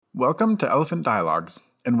Welcome to Elephant Dialogues,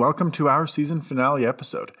 and welcome to our season finale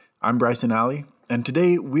episode. I'm Bryson Alley, and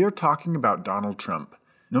today we are talking about Donald Trump.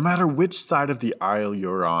 No matter which side of the aisle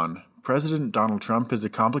you're on, President Donald Trump is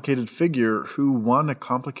a complicated figure who won a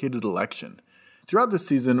complicated election. Throughout this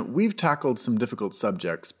season, we've tackled some difficult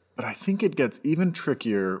subjects, but I think it gets even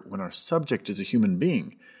trickier when our subject is a human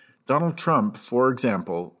being. Donald Trump, for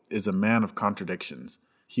example, is a man of contradictions.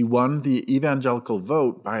 He won the evangelical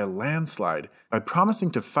vote by a landslide by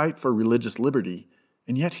promising to fight for religious liberty,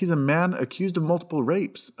 and yet he's a man accused of multiple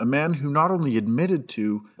rapes, a man who not only admitted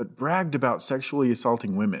to, but bragged about sexually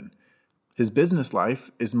assaulting women. His business life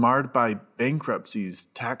is marred by bankruptcies,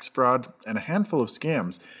 tax fraud, and a handful of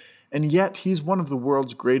scams, and yet he's one of the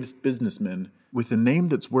world's greatest businessmen with a name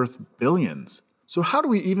that's worth billions. So how do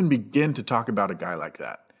we even begin to talk about a guy like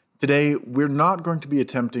that? Today, we're not going to be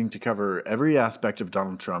attempting to cover every aspect of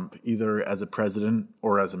Donald Trump, either as a president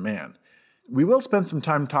or as a man. We will spend some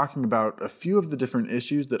time talking about a few of the different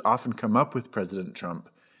issues that often come up with President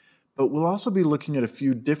Trump, but we'll also be looking at a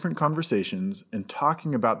few different conversations and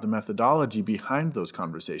talking about the methodology behind those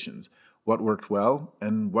conversations, what worked well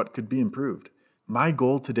and what could be improved. My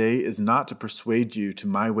goal today is not to persuade you to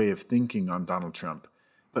my way of thinking on Donald Trump,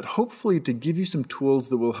 but hopefully to give you some tools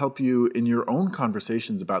that will help you in your own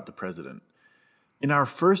conversations about the president. In our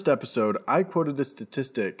first episode, I quoted a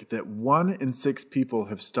statistic that 1 in 6 people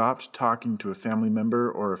have stopped talking to a family member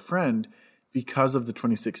or a friend because of the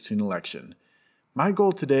 2016 election. My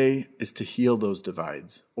goal today is to heal those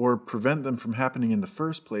divides, or prevent them from happening in the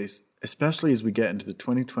first place, especially as we get into the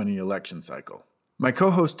 2020 election cycle. My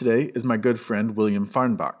co-host today is my good friend William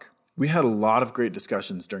Farnbach. We had a lot of great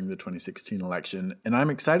discussions during the 2016 election, and I'm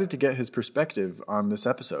excited to get his perspective on this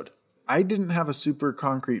episode. I didn't have a super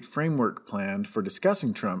concrete framework planned for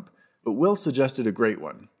discussing Trump, but Will suggested a great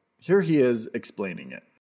one. Here he is explaining it.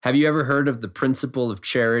 Have you ever heard of the principle of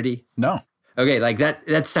charity? No. Okay, like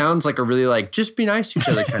that sounds like a really just be nice to each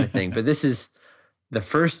other kind of thing. But this is the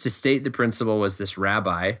first to state the principle was this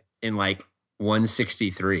rabbi in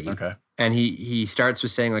 163. Okay. And he starts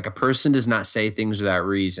with saying a person does not say things without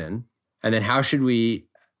reason. And then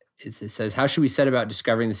it says, how should we set about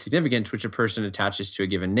discovering the significance which a person attaches to a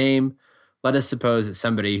given name? Let us suppose that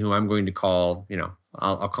somebody who I'm going to call,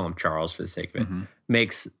 I'll call him Charles for the sake of it,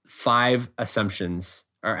 makes 5 assumptions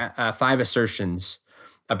or 5 assertions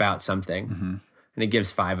about something. And it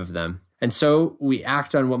gives 5 of them. And so we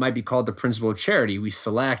act on what might be called the principle of charity. We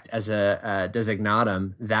select as a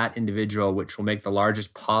designatum that individual which will make the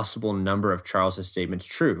largest possible number of Charles's statements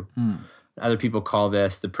true. Other people call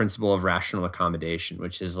this the principle of rational accommodation,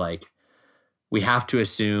 which is we have to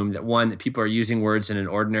assume that, one, that people are using words in an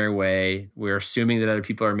ordinary way. We're assuming that other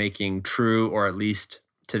people are making true, or at least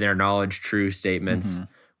to their knowledge, true statements.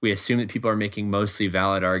 We assume that people are making mostly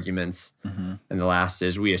valid arguments. And the last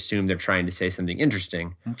is we assume they're trying to say something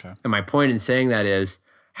interesting. Okay. And my point in saying that is,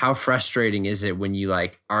 how frustrating is it when you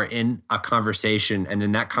are in a conversation and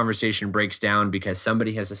then that conversation breaks down because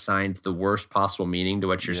somebody has assigned the worst possible meaning to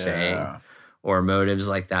what you're saying, or motives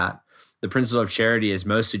like that. The principle of charity is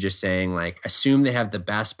mostly just saying assume they have the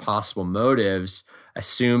best possible motives,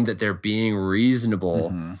 assume that they're being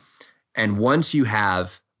reasonable. And once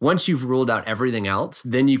you've ruled out everything else,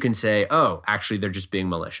 then you can say, oh, actually they're just being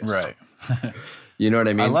malicious. Right. You know what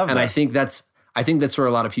I mean? I love that. And I think that's where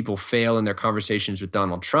a lot of people fail in their conversations with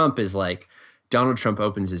Donald Trump is Donald Trump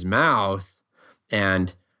opens his mouth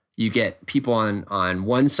and you get people on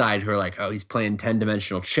one side who are oh, he's playing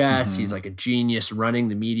 10-dimensional chess. He's a genius running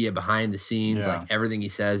the media behind the scenes. Everything he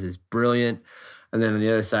says is brilliant. And then on the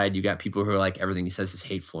other side, you got people who are everything he says is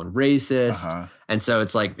hateful and racist. And so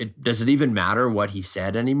it's does it even matter what he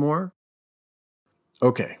said anymore?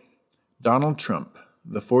 Okay. Donald Trump,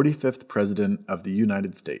 the 45th President of the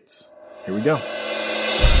United States. Here we go.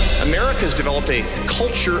 America has developed a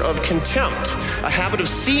culture of contempt, a habit of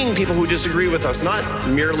seeing people who disagree with us not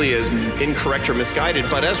merely as incorrect or misguided,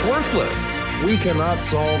 but as worthless. We cannot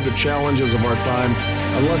solve the challenges of our time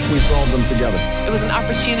unless we solve them together. It was an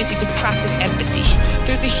opportunity to practice empathy.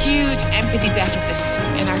 There's a huge empathy deficit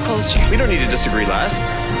in our culture. We don't need to disagree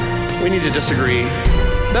less. We need to disagree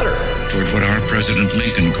better. Toward what our President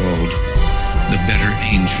Lincoln called the better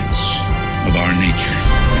angels of our nature.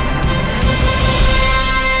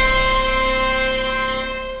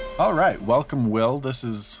 All right. Welcome, Will. This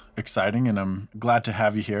is exciting, and I'm glad to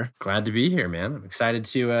have you here. Glad to be here, man. I'm excited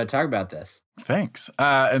to talk about this. Thanks.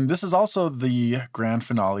 And this is also the grand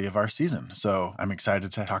finale of our season, so I'm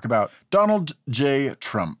excited to talk about Donald J.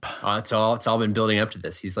 Trump. It's all been building up to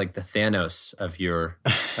this. He's like the Thanos of your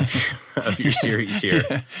series here.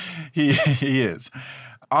 He is.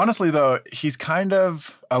 Honestly, though, he's kind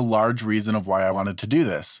of a large reason of why I wanted to do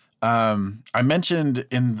this. I mentioned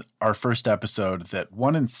in our first episode that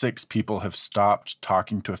 1 in 6 people have stopped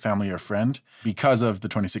talking to a family or friend because of the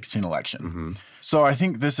 2016 election. So I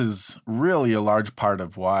think this is really a large part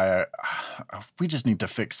of why we just need to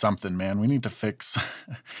fix something, man. We need to fix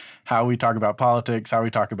how we talk about politics, how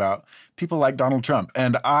we talk about people like Donald Trump.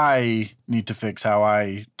 And I need to fix how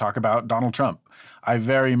I talk about Donald Trump. I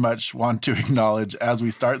very much want to acknowledge as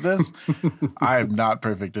we start this, I am not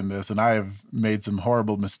perfect in this, and I have made some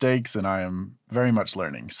horrible mistakes, and I am very much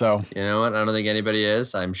learning. So, you know what? I don't think anybody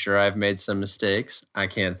is. I'm sure I've made some mistakes. I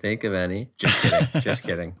can't think of any. Just kidding. Just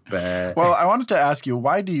kidding. But well, I wanted to ask you,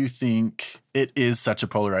 why do you think it is such a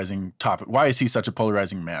polarizing topic? Why is he such a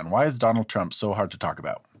polarizing man? Why is Donald Trump so hard to talk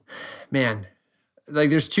about? Man,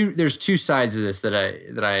 like there's two sides of this that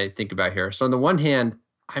I think about here. So on the one hand,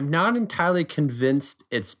 I'm not entirely convinced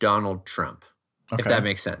it's Donald Trump, if that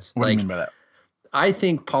makes sense. What do you mean by that? I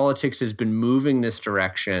think politics has been moving this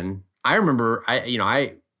direction. I remember,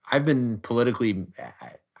 I've been politically,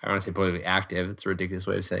 I want to say politically active. It's a ridiculous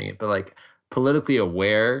way of saying it, but like politically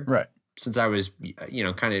aware, right? Since I was,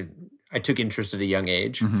 I took interest at a young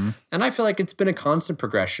age, and I feel like it's been a constant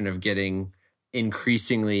progression of getting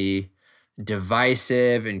increasingly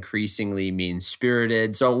divisive, increasingly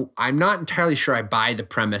mean-spirited. So I'm not entirely sure I buy the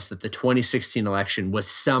premise that the 2016 election was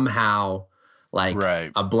somehow like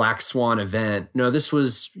a black swan event. No, this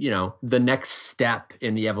was, the next step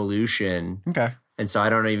in the evolution. Okay. And so I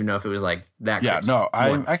don't even know if it was like that. Yeah, no,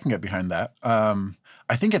 I can get behind that.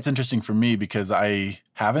 I think it's interesting for me because I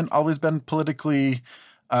haven't always been politically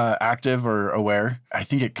active or aware. I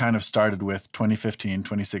think it kind of started with 2015,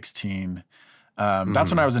 2016. That's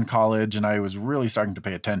when I was in college and I was really starting to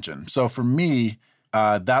pay attention. So for me,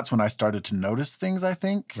 that's when I started to notice things, I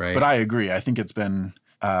think. Right. But I agree. I think it's been,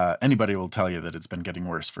 anybody will tell you that it's been getting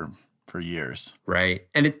worse for years. Right.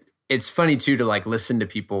 And it's funny too, to like listen to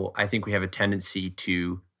people. I think we have a tendency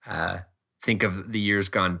to think of the years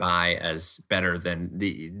gone by as better than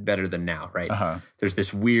now, right? There's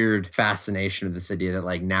this weird fascination of this idea that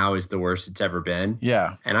like now is the worst it's ever been.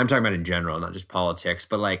 Yeah. And I'm talking about in general, not just politics,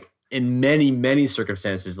 but like in many, many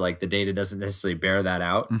circumstances, like the data doesn't necessarily bear that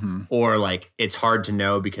out, or like it's hard to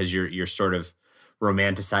know because you're sort of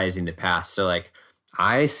romanticizing the past. So like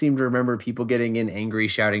I seem to remember people getting in angry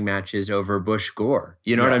shouting matches over Bush Gore.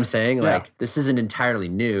 You know what I'm saying? Like this isn't entirely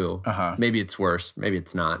new. Maybe it's worse. Maybe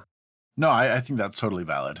it's not. No, I think that's totally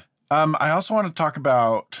valid. I also want to talk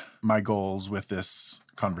about my goals with this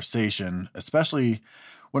conversation, especially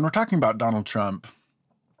when we're talking about Donald Trump.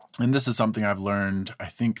 And this is something I've learned, I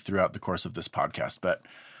think, throughout the course of this podcast, but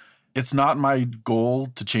it's not my goal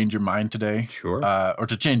to change your mind today. Sure. Or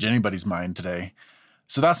to change anybody's mind today.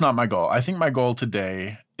 So that's not my goal. I think my goal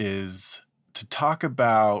today is to talk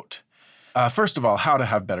about, first of all, how to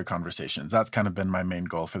have better conversations. That's kind of been my main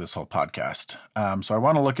goal for this whole podcast. So I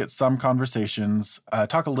want to look at some conversations,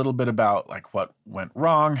 talk a little bit about like what went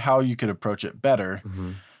wrong, how you could approach it better.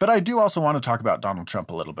 But I do also want to talk about Donald Trump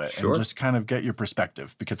a little bit and just kind of get your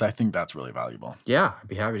perspective because I think that's really valuable. Yeah, I'd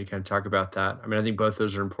be happy to kind of talk about that. I mean, I think both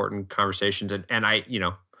those are important conversations. And I,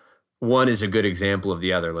 one is a good example of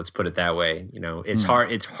the other. Let's put it that way. It's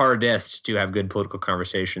hard. It's hardest to have good political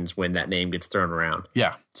conversations when that name gets thrown around.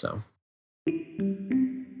 Yeah. So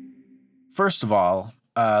first of all,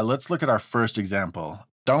 let's look at our first example.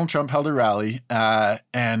 Donald Trump held a rally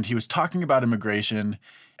and he was talking about immigration.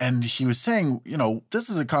 And he was saying, this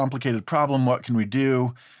is a complicated problem. What can we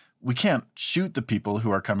do? We can't shoot the people who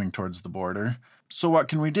are coming towards the border. So what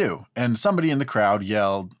can we do? And somebody in the crowd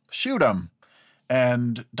yelled, shoot them.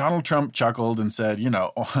 And Donald Trump chuckled and said,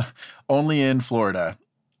 only in Florida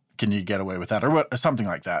can you get away with that or something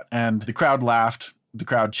like that. And the crowd laughed. The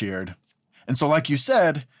crowd cheered. And so like you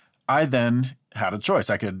said, I then had a choice.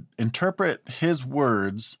 I could interpret his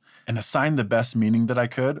words and assign the best meaning that I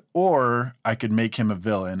could, or I could make him a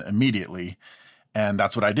villain immediately. And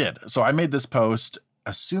that's what I did. So I made this post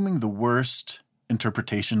assuming the worst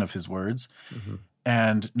interpretation of his words.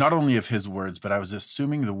 And not only of his words, but I was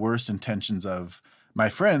assuming the worst intentions of my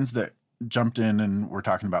friends that jumped in and were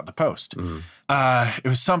talking about the post. It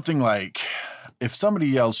was something like, if somebody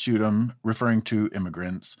yells, shoot 'em, referring to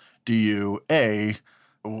immigrants, do you, A,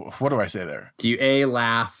 what do I say there? Do you A,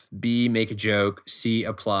 laugh, B, make a joke, C,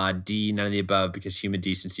 applaud, D, none of the above because human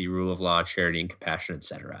decency, rule of law, charity, and compassion,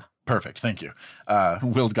 etc.? Perfect. Thank you.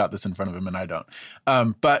 Will's got this in front of him and I don't.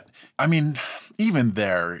 But I mean, even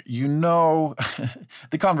there,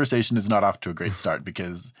 the conversation is not off to a great start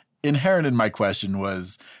because inherent in my question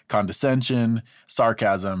was condescension,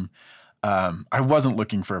 sarcasm. I wasn't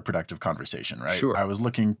looking for a productive conversation, right? Sure. I was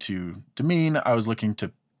looking to demean. I was looking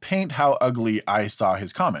to paint how ugly I saw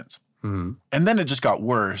his comments. Mhm. And then it just got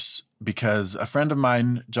worse because a friend of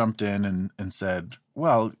mine jumped in and said,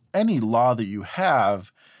 well, any law that you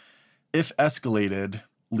have, if escalated,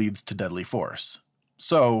 leads to deadly force.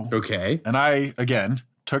 So, Okay. and I, again,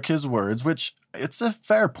 took his words, which it's a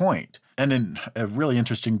fair point and a really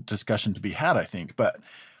interesting discussion to be had, I think. But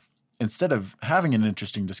instead of having an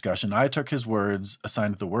interesting discussion, I took his words,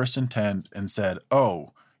 assigned the worst intent, and said,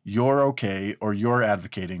 oh, you're okay, or you're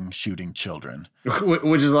advocating shooting children.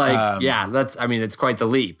 Which is like, it's quite the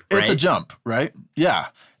leap, right? It's a jump, right? Yeah.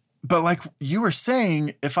 But like you were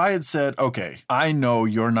saying, if I had said, okay, I know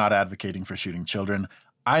you're not advocating for shooting children.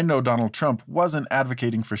 I know Donald Trump wasn't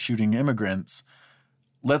advocating for shooting immigrants.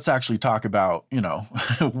 Let's actually talk about,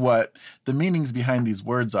 what the meanings behind these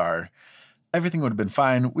words are. Everything would have been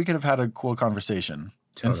fine. We could have had a cool conversation.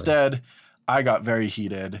 Totally. Instead, I got very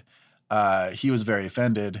heated. He was very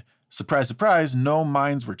offended. Surprise, surprise, no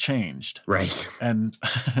minds were changed. Right. And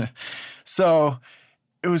so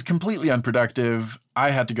it was completely unproductive.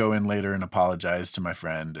 I had to go in later and apologize to my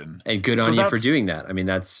friend. And good on you for doing that. I mean,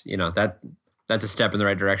 that's a step in the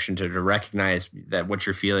right direction to recognize that what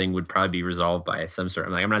you're feeling would probably be resolved by some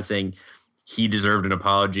sort. I'm not saying he deserved an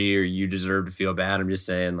apology or you deserve to feel bad. I'm just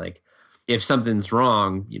saying, like, if something's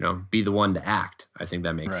wrong, be the one to act. I think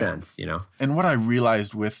that makes sense, And what I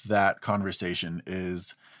realized with that conversation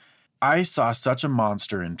is I saw such a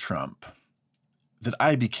monster in Trump that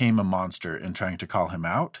I became a monster in trying to call him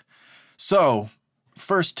out. So,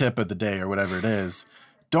 first tip of the day or whatever it is,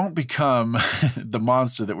 don't become the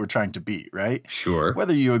monster that we're trying to beat, right? Sure.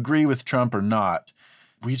 Whether you agree with Trump or not,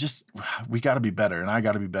 we got to be better, and I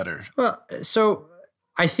got to be better. Well, so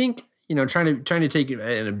I think, trying to take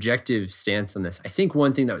an objective stance on this, I think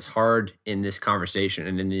one thing that was hard in this conversation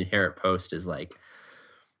and in the Inherit post is like,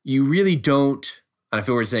 you really don't, and I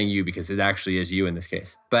feel weird saying you because it actually is you in this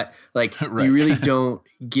case, but like Right. You really don't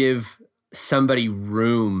give somebody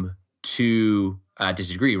room to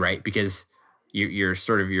disagree, right? Because your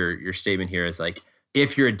statement here is like,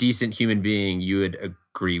 if you're a decent human being, you would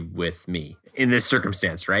agree with me in this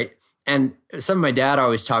circumstance, right? And something my dad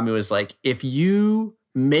always taught me was like, if you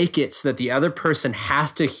make it so that the other person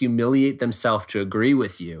has to humiliate themselves to agree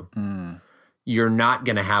with you, you're not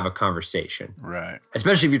going to have a conversation. Right.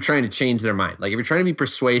 Especially if you're trying to change their mind. Like if you're trying to be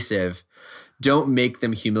persuasive, don't make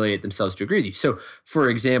them humiliate themselves to agree with you. So for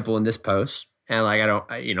example, in this post, and like, I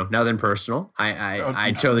don't, nothing personal.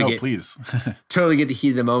 I totally please. totally get the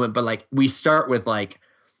heat of the moment. But like, we start with like,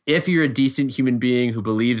 if you're a decent human being who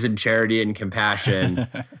believes in charity and compassion,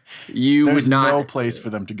 There's no place for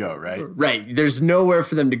them to go, right? Right. There's nowhere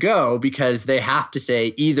for them to go because they have to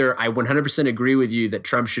say either I 100% agree with you that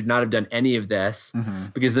Trump should not have done any of this,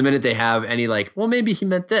 because the minute they have any like, well, maybe he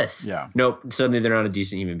meant this. Yeah. Nope. Suddenly they're not a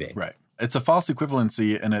decent human being. Right. It's a false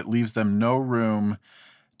equivalency, and it leaves them no room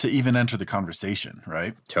to even enter the conversation,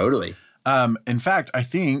 right? Totally. In fact, I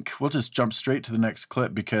think we'll just jump straight to the next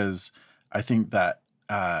clip because I think that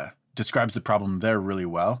describes the problem there really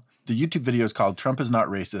well. The YouTube video is called "Trump is Not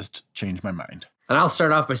Racist, Change My Mind." And I'll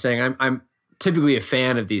start off by saying I'm typically a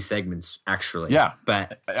fan of these segments, actually. Yeah.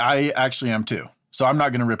 But I actually am too. So I'm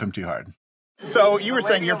not going to rip him too hard. So you were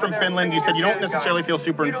saying you're from Finland. You said you don't necessarily feel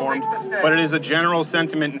super informed, but it is a general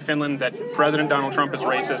sentiment in Finland that President Donald Trump is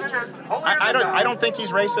racist. I don't think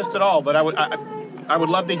he's racist at all, but I would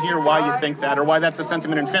love to hear why you think that, or why that's the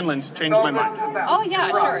sentiment in Finland. Changed my mind. Oh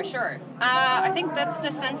yeah, sure. I think that's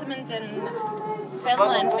the sentiment in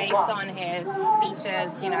Finland based on his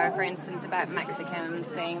speeches, for instance, about Mexicans,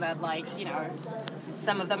 saying that, like,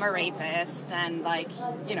 some of them are rapists and, like,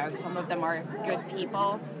 some of them are good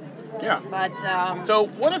people. Yeah. But so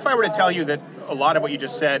what if I were to tell you that a lot of what you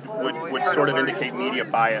just said would sort of indicate media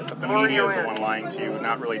bias, that the media is the one lying to you,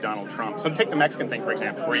 not really Donald Trump? So take the Mexican thing, for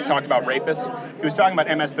example, where he talked about rapists. He was talking about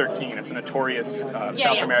MS-13. It's a notorious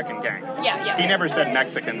South American gang. Yeah. He never said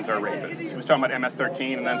Mexicans are rapists. He was talking about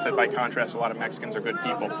MS-13 and then said, by contrast, a lot of Mexicans are good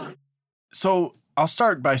people. So I'll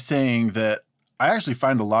start by saying that I actually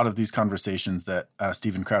find a lot of these conversations that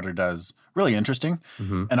Steven Crowder does really interesting.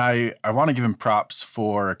 And I want to give him props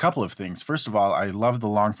for a couple of things. First of all, I love the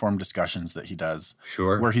long-form discussions that he does.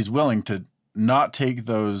 Sure. Where he's willing to not take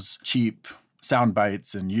those cheap sound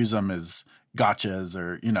bites and use them as gotchas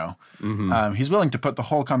or, he's willing to put the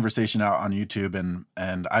whole conversation out on YouTube.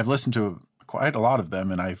 And I've listened to quite a lot of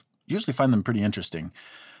them, and I usually find them pretty interesting.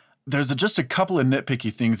 There's just a couple of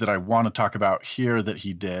nitpicky things that I want to talk about here that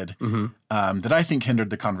he did that I think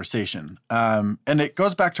hindered the conversation. And it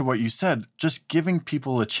goes back to what you said, just giving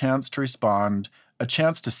people a chance to respond, a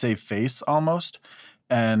chance to save face almost,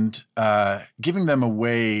 and giving them a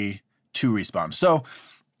way to respond. So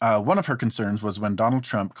one of her concerns was when Donald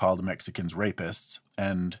Trump called Mexicans rapists,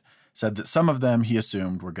 and said that some of them he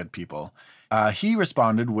assumed were good people. He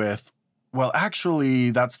responded with, well,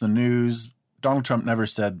 actually, that's the news. Donald Trump never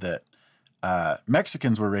said that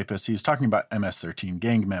Mexicans were rapists. He was talking about MS-13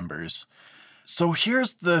 gang members. So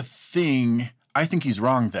here's the thing. I think he's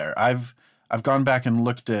wrong there. I've gone back and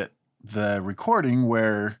looked at the recording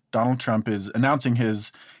where Donald Trump is announcing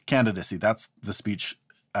his candidacy. That's the speech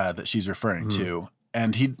that she's referring to.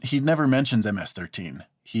 And he never mentions MS-13.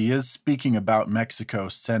 He is speaking about Mexico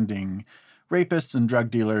sending rapists and drug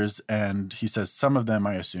dealers, and he says some of them,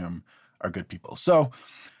 I assume, are good people. So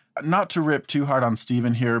not to rip too hard on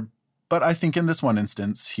Stephen here, but I think in this one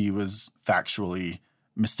instance, he was factually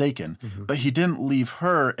mistaken. But he didn't leave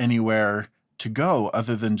her anywhere to go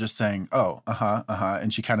other than just saying, oh,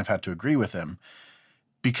 and she kind of had to agree with him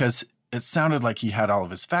because it sounded like he had all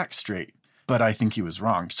of his facts straight, but I think he was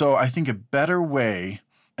wrong. So I think a better way,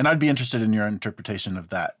 and I'd be interested in your interpretation of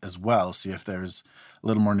that as well, see if there's a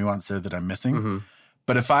little more nuance there that I'm missing.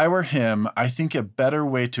 But if I were him, I think a better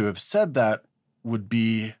way to have said that would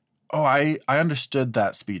be, oh, I understood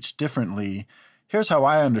that speech differently. Here's how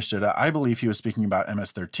I understood it. I believe he was speaking about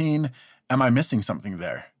MS-13. Am I missing something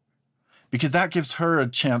there? Because that gives her a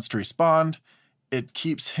chance to respond. It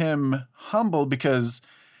keeps him humble because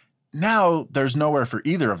now there's nowhere for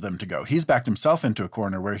either of them to go. He's backed himself into a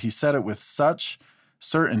corner where he said it with such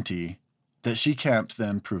certainty that she can't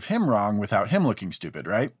then prove him wrong without him looking stupid,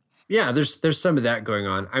 right? Yeah, there's some of that going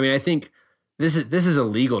on. I mean, I think this is a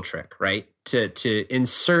legal trick, right? To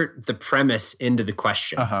insert the premise into the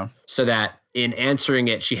question so that in answering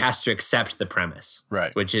it, she has to accept the premise,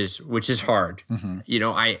 right? Which is hard. You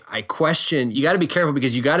know, I question. You got to be careful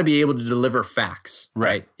because you got to be able to deliver facts,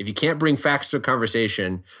 right? If you can't bring facts to a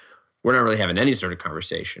conversation, we're not really having any sort of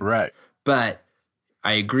conversation, right? But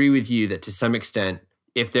I agree with you that to some extent,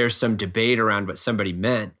 if there's some debate around what somebody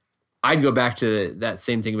meant, I'd go back to that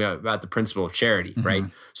same thing about the principle of charity, right?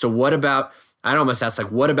 So what about? I'd almost ask,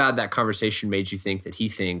 like, what about that conversation made you think that he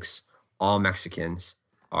thinks all Mexicans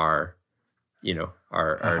are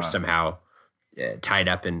somehow tied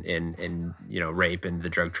up in rape and the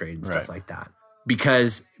drug trade and stuff like that?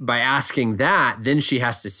 Because by asking that, then she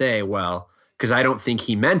has to say, well, because I don't think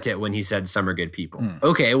he meant it when he said some are good people.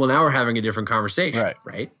 Okay, well, now we're having a different conversation,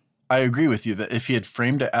 right? I agree with you that if he had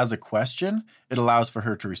framed it as a question, it allows for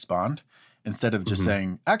her to respond instead of just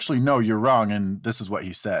saying, actually, no, you're wrong, and this is what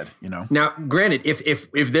he said, you know? Now, granted,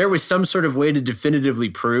 if there was some sort of way to definitively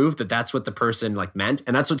prove that that's what the person like meant,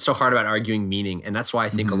 and that's what's so hard about arguing meaning, and that's why I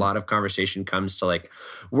think a lot of conversation comes to like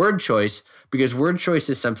word choice, because word choice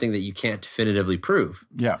is something that you can't definitively prove.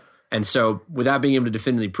 Yeah. And so without being able to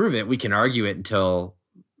definitively prove it, we can argue it until,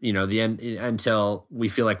 you know, the end, until we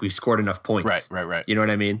feel like we've scored enough points. Right. You know what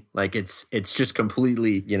I mean? Like it's just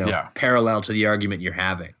completely, parallel to the argument you're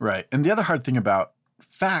having. Right. And the other hard thing about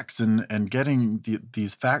facts and getting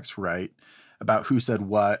these facts right about who said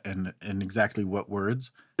what and exactly what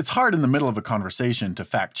words, it's hard in the middle of a conversation to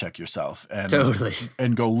fact check yourself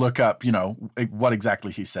and go look up, you know, what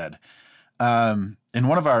exactly he said. In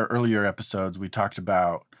one of our earlier episodes, we talked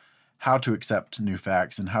about how to accept new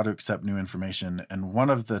facts and how to accept new information. And one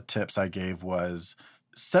of the tips I gave was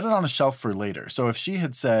set it on a shelf for later. So if she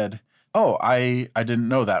had said, oh, I didn't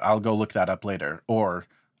know that, I'll go look that up later. Or,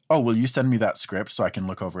 oh, will you send me that script so I can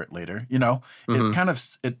look over it later? You know, it's kind of,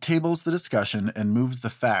 it tables the discussion and moves the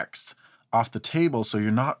facts off the table. So you're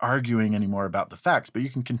not arguing anymore about the facts, but you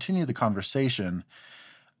can continue the conversation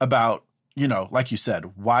about, you know, like you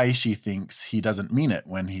said, why she thinks he doesn't mean it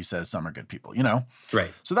when he says some are good people, you know?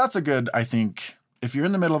 Right. So that's a good, I think, if you're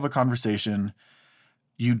in the middle of a conversation,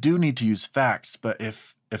 you do need to use facts. But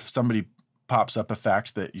if somebody pops up a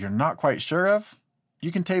fact that you're not quite sure of,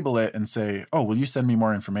 you can table it and say, oh, will you send me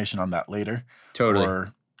more information on that later? Totally.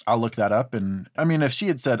 Or I'll look that up. And I mean, if she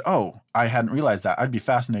had said, oh, I hadn't realized that, I'd be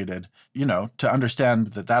fascinated, you know, to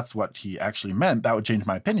understand that that's what he actually meant. That would change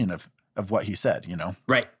my opinion of what he said, you know?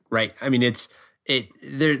 Right. I mean,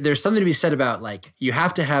 there's something to be said about like, you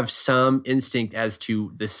have to have some instinct as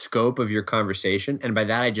to the scope of your conversation. And by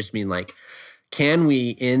that, I just mean like, can we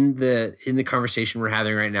in the conversation we're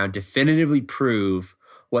having right now definitively prove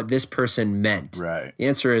what this person meant? Right. The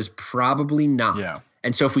answer is probably not. Yeah.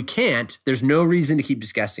 And so if we can't, there's no reason to keep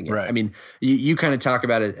discussing it. Right. I mean, you kind of talk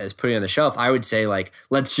about it as putting it on the shelf. I would say like,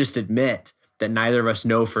 let's just admit that neither of us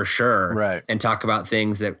know for sure. Right. And talk about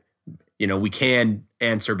things that, you know, we can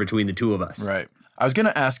answer between the two of us. Right. I was going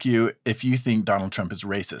to ask you if you think Donald Trump is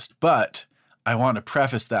racist, but I want to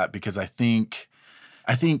preface that because I think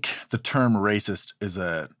the term racist is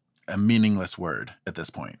a meaningless word at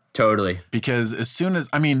this point. Totally. Because as soon as,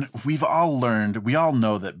 I mean, we all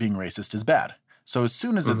know that being racist is bad. So as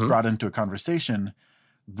soon as it's brought into a conversation,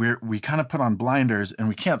 we kind of put on blinders and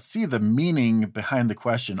we can't see the meaning behind the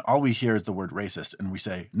question. All we hear is the word racist, and we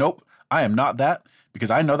say, nope, I am not that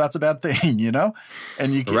because I know that's a bad thing, you know?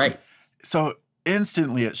 And you can, Right. So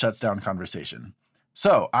instantly it shuts down conversation.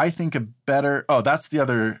 So I think that's the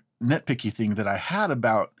other nitpicky thing that I had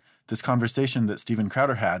about this conversation that Steven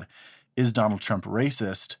Crowder had. Is Donald Trump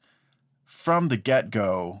racist? From the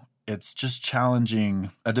get-go, it's just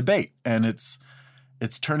challenging a debate, and it's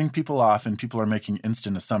turning people off, and people are making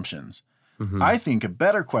instant assumptions. Mm-hmm. I think a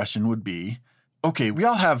better question would be, okay, we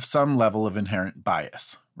all have some level of inherent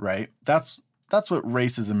bias, right? That's what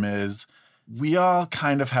racism is. We all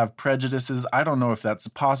kind of have prejudices. I don't know if that's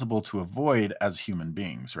possible to avoid as human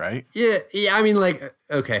beings, right? Yeah. I mean, like,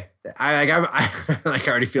 okay. I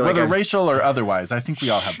already feel like whether racial or otherwise, I think we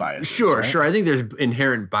all have biases. Sure, right? sure. I think there's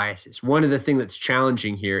inherent biases. One of the things that's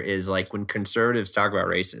challenging here is like when conservatives talk about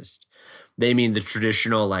racist, they mean the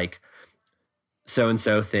traditional like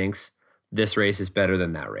so-and-so thinks this race is better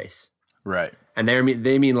than that race. Right. And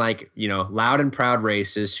they mean like, you know, loud and proud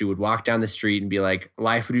racists who would walk down the street and be like,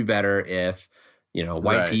 life would be better if, you know,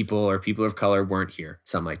 white people or people of color weren't here,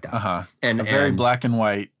 something like that. Uh-huh. And a very black and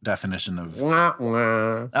white definition of. Wah,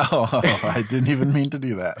 wah. Oh, I didn't even mean to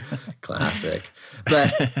do that. Classic.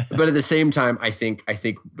 But at the same time, I think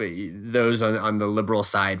those on the liberal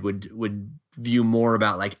side would view more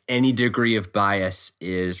about like any degree of bias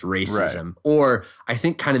is racism. Right. Or I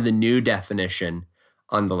think kind of the new definition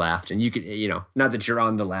on the left, and you could, you know, not that you're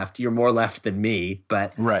on the left, you're more left than me,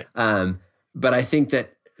 but right. But I think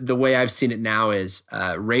that the way I've seen it now is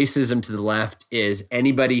racism to the left is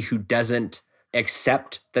anybody who doesn't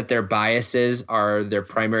accept that their biases are their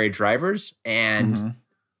primary drivers and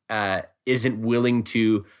isn't willing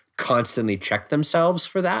to constantly check themselves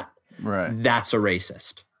for that. Right. That's a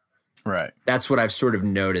racist. Right. That's what I've sort of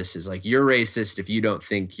noticed is like, you're racist if you don't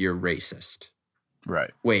think you're racist.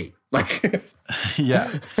 Right. Wait, like,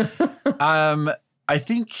 yeah. I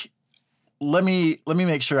think, let me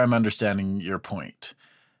make sure I'm understanding your point.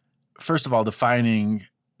 First of all, defining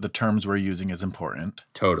the terms we're using is important.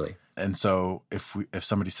 Totally. And so if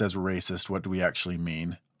somebody says racist, what do we actually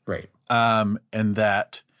mean? Right. And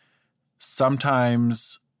that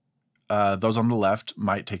sometimes those on the left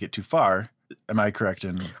might take it too far. Am I correct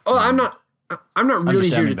in? I'm not really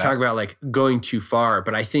here to talk about like going too far,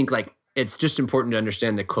 but I think like it's just important to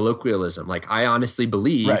understand the colloquialism. Like I honestly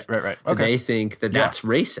believe that they think that that's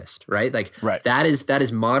racist, right? Like that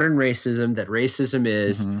is modern racism, that racism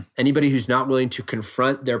is anybody who's not willing to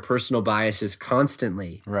confront their personal biases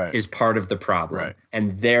constantly is part of the problem. Right.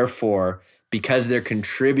 And therefore, because they're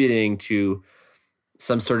contributing to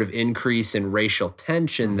some sort of increase in racial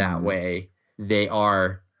tension that way, they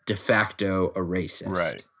are de facto a racist.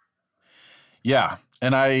 Right. Yeah.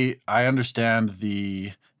 And I understand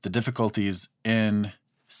the difficulties in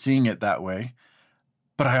seeing it that way,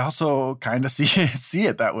 but I also kind of see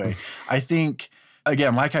it that way. I think,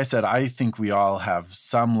 again, like I said, I think we all have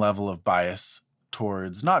some level of bias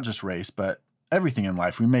towards not just race, but everything in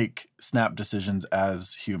life. We make snap decisions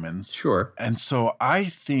as humans. Sure. And so I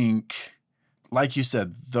think, like you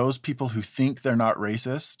said, those people who think they're not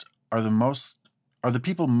racist are the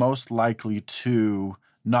people most likely to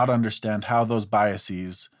not understand how those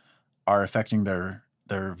biases are affecting their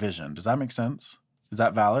vision. Does that make sense? Is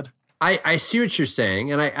that valid? I see what you're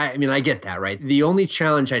saying. And I mean, I get that, right? The only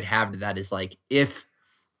challenge I'd have to that is like, if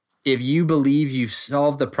you believe you've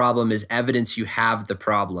solved the problem as evidence you have the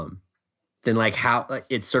problem, then like how, like,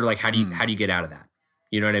 it's sort of like, how do you get out of that?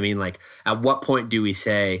 You know what I mean? Like at what point do we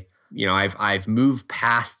say, you know, I've moved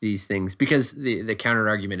past these things? Because the counter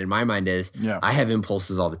argument in my mind is I have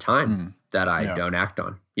impulses all the time that I don't act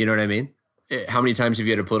on. You know what I mean? How many times have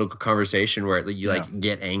you had a political conversation where you like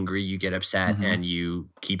get angry, you get upset, and you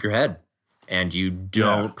keep your head and you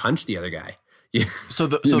don't punch the other guy? So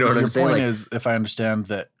your point is, if I understand,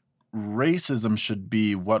 that racism should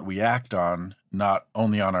be what we act on, not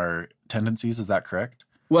only on our tendencies. Is that correct?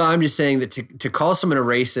 Well, I'm just saying that to call someone a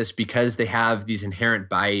racist because they have these inherent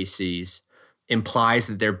biases implies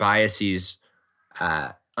that their biases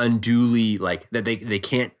unduly, like that they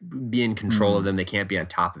can't be in control of them. They can't be on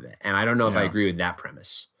top of it. And I don't know if I agree with that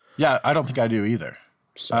premise. Yeah, I don't think I do either.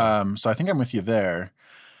 So I think I'm with you there.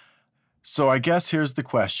 So I guess here's the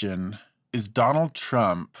question. Is Donald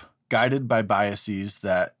Trump guided by biases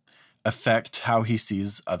that affect how he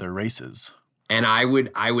sees other races? And I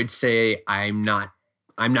would say I'm not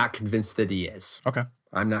convinced that he is. Okay.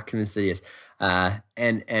 I'm not convinced that he is.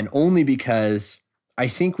 And only because I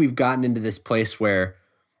think we've gotten into this place where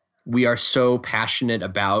we are so passionate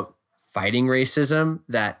about fighting racism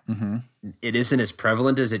that it isn't as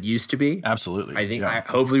prevalent as it used to be. Absolutely. I think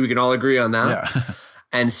hopefully we can all agree on that.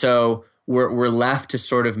 And so we're left to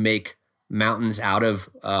sort of make mountains out of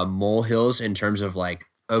molehills in terms of like,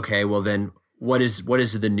 okay, well then what is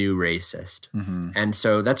the new racist? And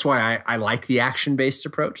so that's why I like the action-based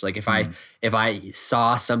approach. Like if I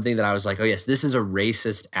saw something that I was like, oh yes, this is a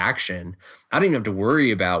racist action, I don't even have to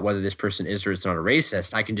worry about whether this person is or is not a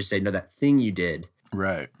racist. I can just say, no, that thing you did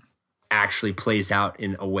actually plays out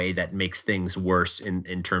in a way that makes things worse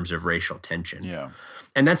in terms of racial tension. Yeah.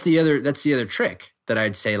 And that's the other trick that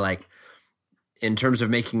I'd say, like, in terms of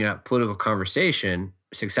making a political conversation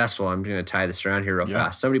successful. I'm going to tie this around here real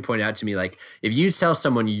fast. Somebody pointed out to me, like, if you tell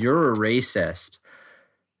someone you're a racist,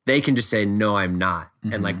 they can just say, no, I'm not.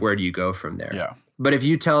 And like, where do you go from there? Yeah. But if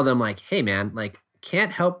you tell them like, hey man, like,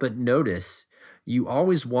 can't help but notice you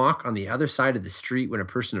always walk on the other side of the street when a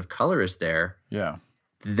person of color is there. Yeah.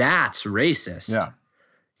 That's racist. Yeah.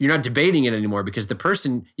 You're not debating it anymore because the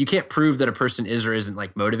person, you can't prove that a person is or isn't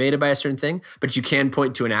like motivated by a certain thing, but you can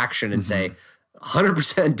point to an action and say,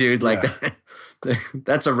 100% dude, like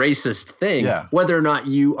that's a racist thing. Yeah. Whether or not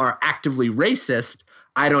you are actively racist,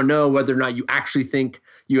 I don't know. Whether or not you actually think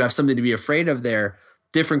you have something to be afraid of there,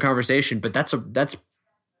 different conversation, but that's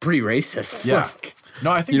pretty racist. Yeah. Like,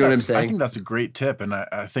 no, I think you know what I'm saying? I think that's a great tip. And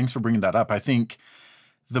thanks for bringing that up. I think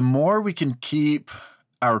the more we can keep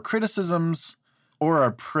our criticisms or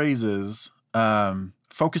our praises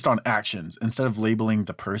focused on actions instead of labeling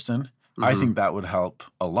the person, I think that would help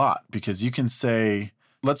a lot, because you can say,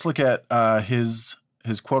 let's look at his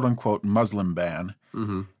quote unquote Muslim ban.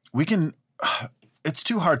 We can, it's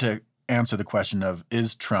too hard to answer the question of,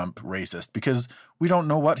 is Trump racist? Because we don't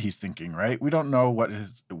know what he's thinking, right? We don't know what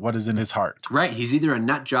is in his heart. Right. He's either a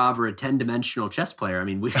nut job or a 10-dimensional chess player. I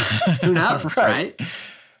mean, who knows, right?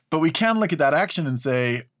 But we can look at that action and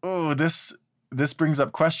say, oh, this brings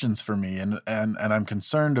up questions for me, and I'm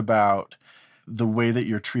concerned about the way that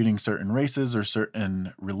you're treating certain races or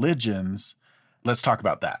certain religions. Let's talk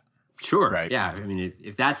about that. Sure. Right. Yeah. I mean,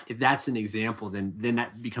 if that's an example, then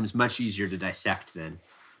that becomes much easier to dissect than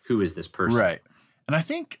who is this person. Right. And I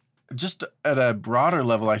think just at a broader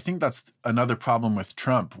level, I think that's another problem with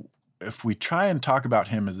Trump. If we try and talk about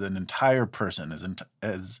him as an entire person,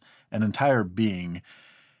 as an entire being,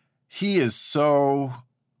 he is so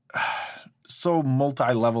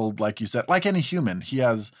multi-leveled, like you said, like any human. He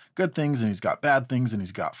has good things and he's got bad things and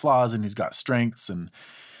he's got flaws and he's got strengths. And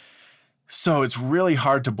so it's really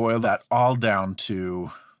hard to boil that all down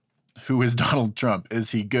to who is Donald Trump.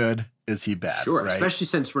 Is he good? Is he bad? Sure, right? Especially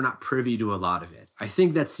since we're not privy to a lot of it. I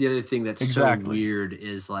think that's the other thing that's so weird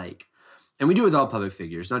is like, and we do it with all public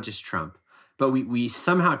figures, not just Trump, but we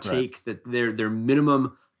somehow take that their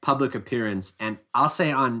minimum public appearance, and I'll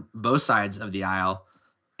say on both sides of the aisle,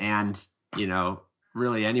 and you know,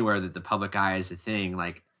 really anywhere that the public eye is a thing,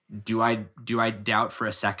 like, do I doubt for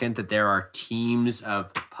a second that there are teams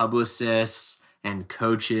of publicists and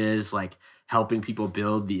coaches like helping people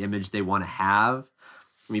build the image they want to have?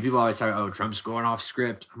 I mean, people always talk, oh, Trump's going off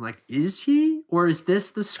script. I'm like, is he? Or is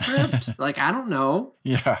this the script? Like, I don't know.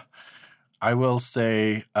 Yeah. I will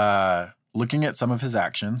say, looking at some of his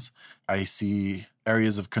actions, I see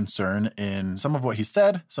areas of concern in some of what he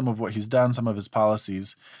said, some of what he's done, some of his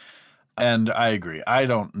policies. And I agree. I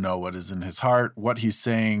don't know what is in his heart, what he's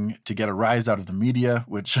saying to get a rise out of the media,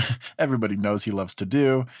 which everybody knows he loves to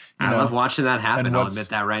do. I love watching that happen. I'll admit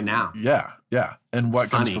that right now. Yeah, yeah. And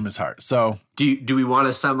what comes from his heart. So do we want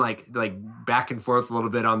to some like back and forth a little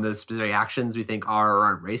bit on the specific actions we think are or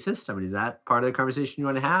aren't racist? I mean, is that part of the conversation you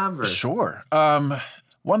want to have? Or? Sure.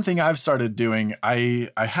 One thing I've started doing, I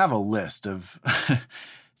have a list of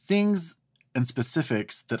things and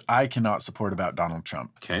specifics that I cannot support about Donald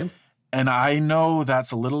Trump. Okay. And I know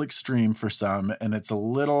that's a little extreme for some, and it's a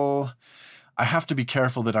little, I have to be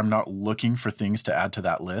careful that I'm not looking for things to add to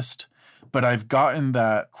that list. But I've gotten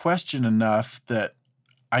that question enough that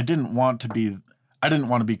I didn't want to be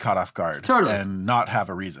caught off guard and not have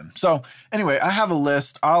a reason. So anyway, I have a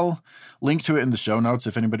list. I'll link to it in the show notes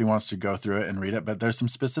if anybody wants to go through it and read it. But there's some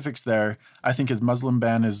specifics there. I think his Muslim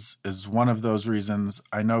ban is one of those reasons.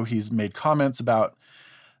 I know he's made comments about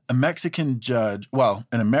an American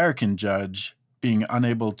judge being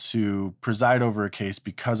unable to preside over a case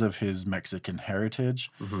because of his Mexican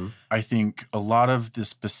heritage. Mm-hmm. I think a lot of the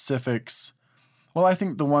specifics, I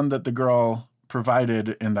think the one that the girl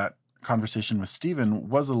provided in that conversation with Stephen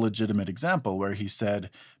was a legitimate example where he said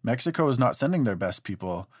Mexico is not sending their best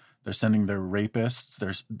people. They're sending their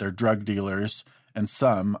rapists, their drug dealers, and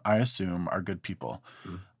some, I assume, are good people.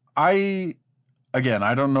 Mm. I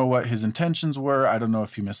don't know what his intentions were. I don't know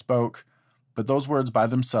if he misspoke, but those words by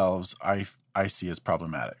themselves, I see as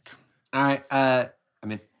problematic. All right. I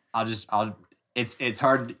mean, it's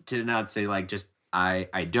hard to not say like just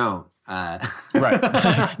I don't.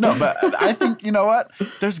 Right. No, but I think, you know what?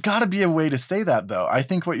 There's got to be a way to say that, though. I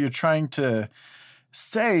think what you're trying to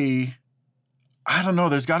say, I don't know,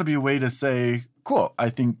 there's got to be a way to say, cool, I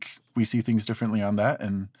think we see things differently on that.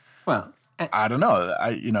 And Well, I don't know.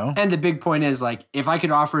 And the big point is, like, if I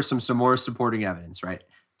could offer some more supporting evidence, right?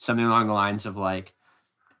 Something along the lines of, like,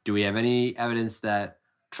 do we have any evidence that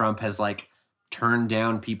Trump has, like, turned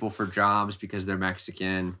down people for jobs because they're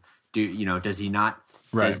Mexican? Does he not?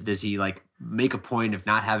 Right. Does he, like, make a point of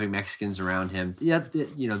not having Mexicans around him? Yeah,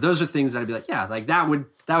 those are things that I'd be like, yeah, like that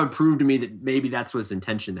would prove to me that maybe that's what's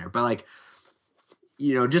intention there. But, like,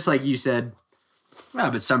 just like you said,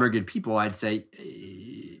 well, but some are good people. I'd say,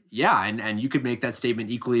 yeah, and you could make that statement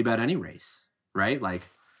equally about any race, right? Like,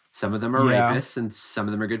 some of them are rapists and some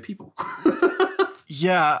of them are good people.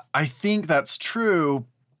 Yeah, I think that's true,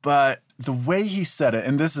 but the way he said it,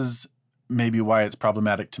 and this is maybe why it's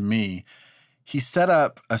problematic to me, he set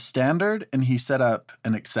up a standard and he set up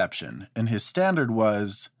an exception. And his standard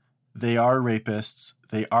was they are rapists,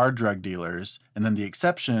 they are drug dealers, and then the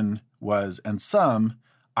exception was, and some,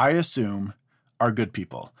 I assume, are good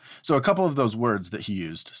people. So a couple of those words that he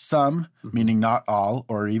used, some, meaning not all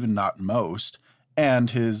or even not most, and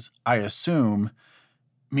his I assume,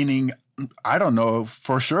 meaning I don't know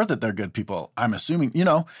for sure that they're good people. I'm assuming,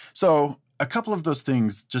 So a couple of those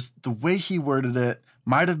things, just the way he worded it,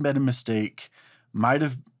 might have been a mistake, might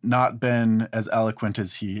have not been as eloquent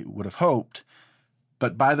as he would have hoped.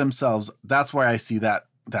 But by themselves, that's why I see that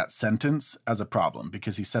sentence as a problem,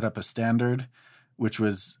 because he set up a standard, which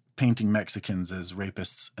was painting Mexicans as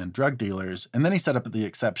rapists and drug dealers. And then he set up the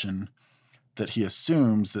exception that he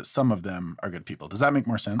assumes that some of them are good people. Does that make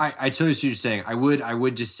more sense? I totally see what you're saying. I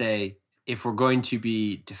would just say, if we're going to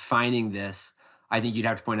be defining this, I think you'd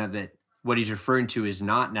have to point out that what he's referring to is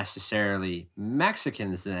not necessarily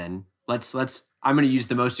Mexicans then. I'm going to use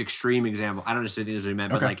the most extreme example. I don't necessarily think this is what he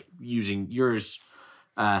meant, but like using yours,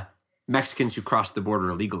 Mexicans who cross the border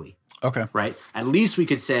illegally. Okay. Right? At least we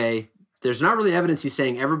could say there's not really evidence he's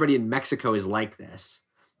saying everybody in Mexico is like this,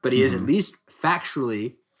 but he is at least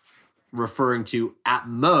factually referring to, at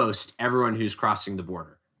most, everyone who's crossing the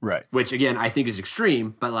border. Right. Which, again, I think is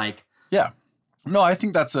extreme, but like... Yeah. No, I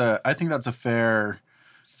think that's a fair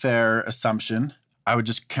assumption. I would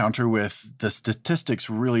just counter with the statistics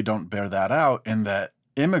really don't bear that out, in that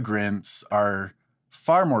immigrants are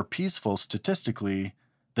far more peaceful statistically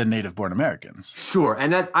than native-born Americans. Sure.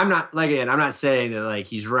 And I'm not saying that like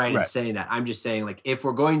he's right in saying that. I'm just saying, like, if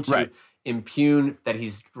we're going to impugn that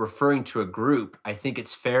he's referring to a group, I think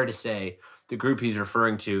it's fair to say the group he's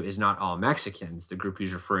referring to is not all Mexicans. The group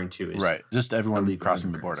he's referring to is just everyone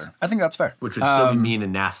crossing the border. I think that's fair. Which would still be mean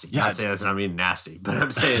and nasty. Yeah, I'm saying that's not mean and nasty, but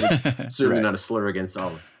I'm saying it's certainly not a slur against all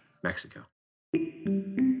of Mexico.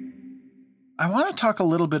 I want to talk a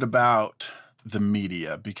little bit about the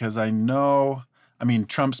media, because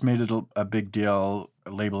Trump's made it a big deal,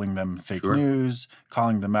 labeling them fake news,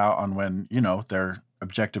 calling them out on when, they're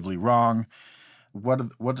objectively wrong.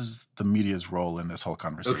 What is the media's role in this whole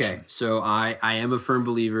conversation? Okay, so I am a firm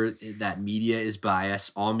believer that media is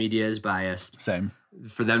biased. All media is biased. Same.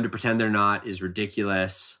 For them to pretend they're not is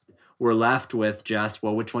ridiculous. We're left with just,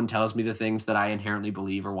 which one tells me the things that I inherently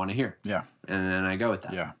believe or want to hear? Yeah. And then I go with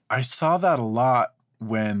that. Yeah. I saw that a lot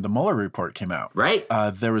when the Mueller report came out. Right.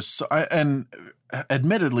 There was, and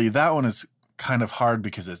admittedly, that one is kind of hard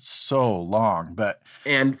because it's so long,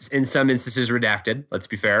 and in some instances redacted, let's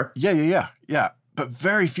be fair. Yeah. But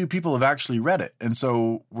very few people have actually read it. And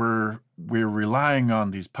so we're relying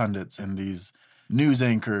on these pundits and these news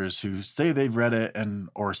anchors who say they've read it,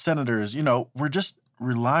 or senators, we're just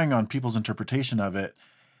relying on people's interpretation of it.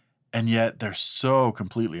 And yet they're so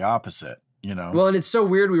completely opposite, Well, and it's so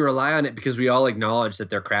weird we rely on it because we all acknowledge that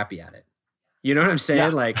they're crappy at it. You know what I'm saying? Yeah.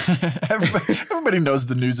 Like everybody knows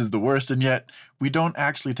the news is the worst, and yet we don't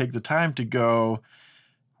actually take the time to go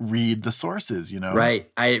read the sources, Right.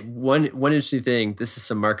 One interesting thing, this is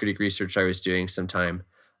some marketing research I was doing sometime.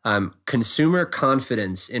 Consumer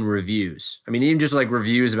confidence in reviews. I mean, even just like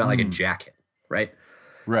reviews about like a jacket, right?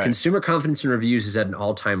 Right. Consumer confidence in reviews is at an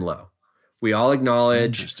all-time low. We all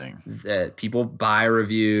acknowledge that people buy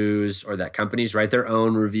reviews or that companies write their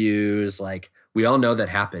own reviews. Like, we all know that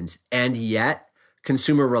happens. And yet,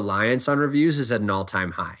 consumer reliance on reviews is at an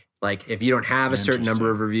all-time high. Like, if you don't have a certain number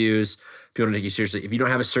of reviews, people don't take you seriously. If you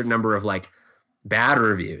don't have a certain number of like bad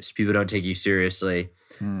reviews, people don't take you seriously.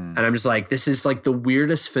 And I'm just like, this is like the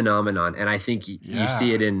weirdest phenomenon. And I think you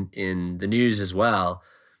see it in the news as well.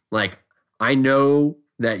 Like, I know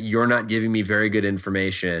that you're not giving me very good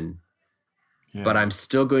information, but I'm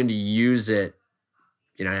still going to use it.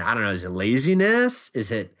 I don't know. Is it laziness?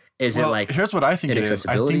 Is it Is it like here's what I think it is.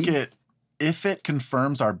 I inaccessibility? think if it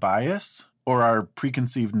confirms our bias or our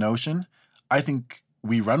preconceived notion, I think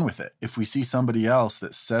we run with it. If we see somebody else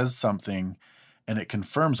that says something and it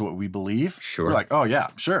confirms what we believe, Sure. we're like, oh yeah,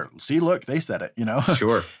 sure. See, look, they said it,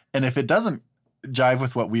 Sure. And if it doesn't jive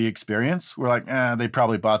with what we experience, we're like, they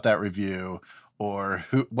probably bought that review, or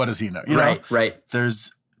what does he know? Right.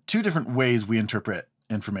 There's two different ways we interpret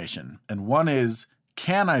information. And one is,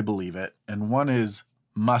 can I believe it? And one is,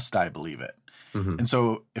 must I believe it? Mhm. And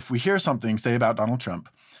so if we hear something, say about Donald Trump,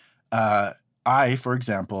 I, for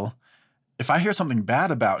example, if I hear something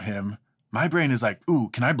bad about him, my brain is like, ooh,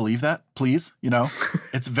 can I believe that? Please?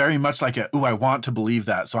 It's very much like I want to believe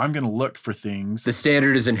that. So I'm going to look for things. The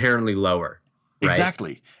standard is inherently lower. Right?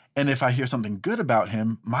 Exactly. And if I hear something good about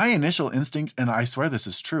him, my initial instinct, and I swear this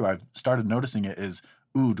is true, I've started noticing it, is,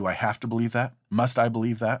 ooh, do I have to believe that? Must I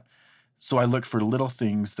believe that? So I look for little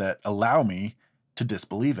things that allow me to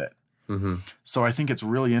disbelieve it. Mm-hmm. So I think it's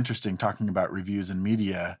really interesting talking about reviews in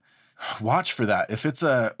media. Watch for that. If it's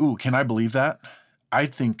ooh, can I believe that? I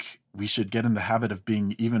think we should get in the habit of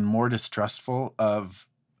being even more distrustful of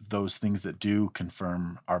those things that do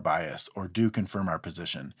confirm our bias or do confirm our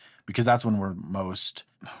position, because that's when we're most,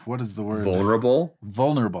 what is the word? Vulnerable?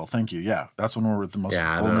 Vulnerable. Thank you. Yeah. That's when we're the most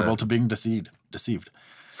vulnerable to being deceived.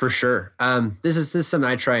 For sure. This is something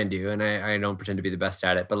I try and do, and I don't pretend to be the best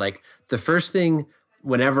at it, but like the first thing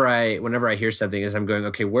whenever I hear something is I'm going,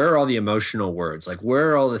 okay, where are all the emotional words? Like,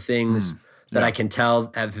 where are all the things that I can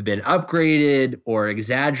tell have been upgraded or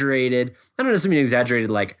exaggerated? I don't necessarily mean exaggerated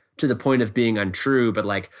like to the point of being untrue, but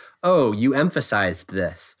like, oh, you emphasized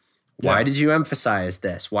this. Why did you emphasize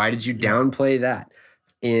this? Why did you downplay that?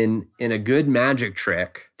 In a good magic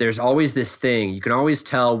trick, there's always this thing. You can always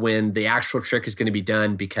tell when the actual trick is going to be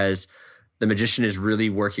done because the magician is really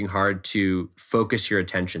working hard to focus your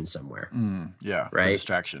attention somewhere. Right. The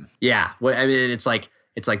distraction. Yeah. Well, I mean, it's like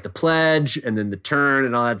the pledge and then the turn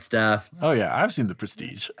and all that stuff. Oh yeah, I've seen The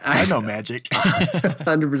Prestige. I know magic.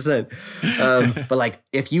 100%. But like,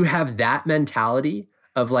 if you have that mentality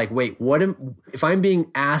of like, wait, if I'm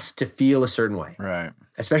being asked to feel a certain way, right?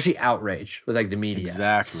 Especially outrage with like the media,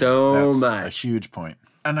 exactly. That's a huge point.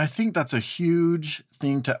 And I think that's a huge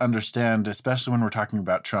thing to understand, especially when we're talking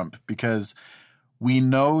about Trump, because we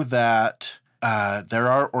know that there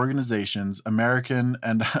are organizations, American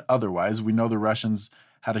and otherwise, we know the Russians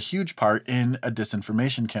had a huge part in a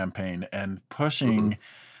disinformation campaign and pushing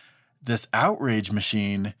this outrage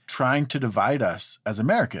machine, trying to divide us as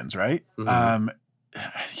Americans, right?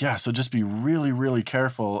 So just be really, really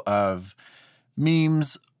careful of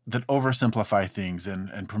memes that oversimplify things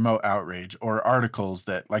and promote outrage, or articles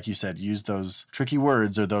that, like you said, use those tricky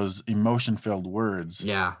words or those emotion-filled words.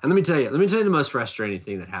 Yeah. And let me tell you the most frustrating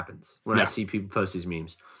thing that happens when I see people post these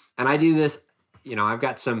memes. And I do this, I've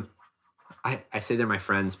got some, I say they're my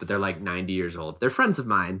friends, but they're like 90 years old. They're friends of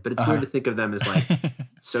mine, but it's weird to think of them as like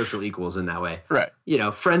social equals in that way. Right.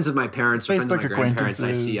 Friends of my parents, or friends of my grandparents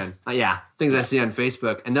I see on, things I see on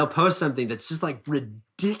Facebook, and they'll post something that's just like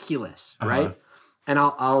ridiculous, right? And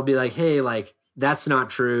I'll be like, hey, like that's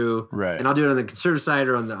not true, right? And I'll do it on the conservative side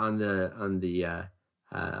or on the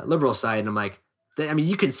liberal side, and I'm like,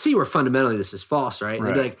 you can see where fundamentally this is false, right? And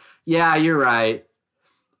they'll be like, yeah, you're right.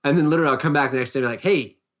 And then literally I'll come back the next day and be like,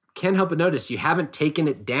 hey, can't help but notice you haven't taken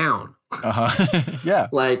it down. Yeah.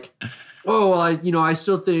 Like, oh, well, I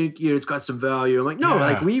still think it's got some value. I'm like, no,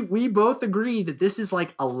 like we both agree that this is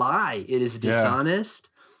like a lie. It is dishonest.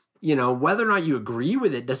 Whether or not you agree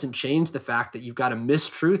with it doesn't change the fact that you've got a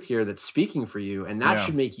mistruth here that's speaking for you, and that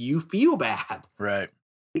should make you feel bad. Right.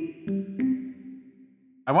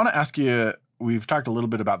 I want to ask you, we've talked a little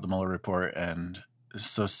bit about the Mueller report, and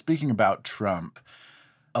so speaking about Trump,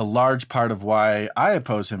 a large part of why I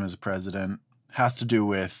oppose him as a president has to do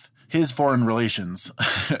with his foreign relations,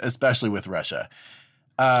 especially with Russia.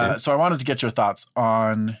 So I wanted to get your thoughts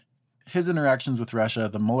on his interactions with Russia,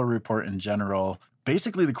 the Mueller report in general.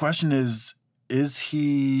 Basically, the question is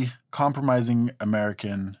he compromising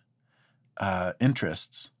American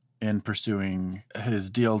interests in pursuing his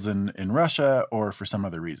deals in Russia, or for some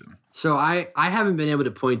other reason? So I haven't been able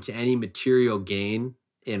to point to any material gain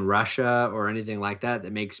in Russia or anything like that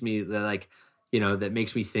makes me that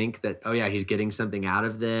makes me think that, oh yeah, he's getting something out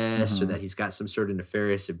of this, or that he's got some sort of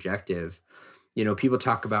nefarious objective. People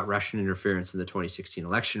talk about Russian interference in the 2016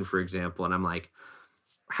 election, for example, and I'm like,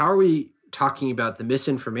 how are we talking about the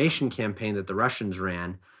misinformation campaign that the Russians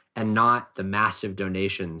ran and not the massive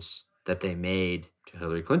donations that they made to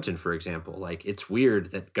Hillary Clinton, for example? Like, it's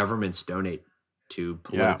weird that governments donate to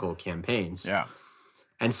political campaigns. Yeah.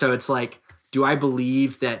 And so it's like, do I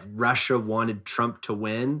believe that Russia wanted Trump to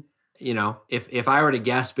win if I were to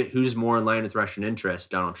guess, but who's more in line with Russian interests,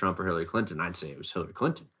 Donald Trump or Hillary Clinton, I'd say it was Hillary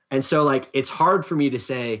Clinton. And so like, it's hard for me to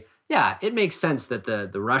say, yeah, it makes sense that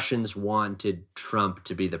the Russians wanted Trump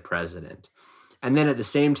to be the president. And then at the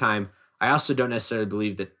same time, I also don't necessarily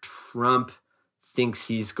believe that Trump thinks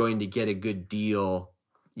he's going to get a good deal,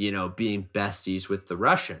 being besties with the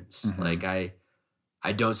Russians. Mm-hmm. Like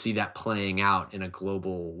I don't see that playing out in a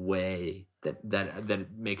global way that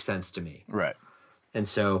makes sense to me. Right. And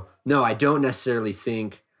so, no, I don't necessarily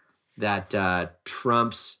think that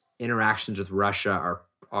Trump's interactions with Russia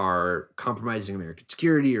are compromising American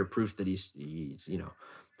security or proof that he's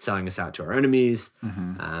selling us out to our enemies.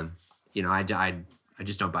 Mm-hmm. I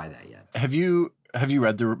just don't buy that yet. Have you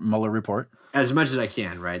read the Mueller report? As much as I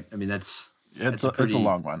can, right? I mean, it's a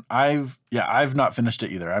long one. I've not finished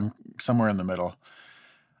it either. I'm somewhere in the middle.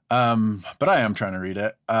 But I am trying to read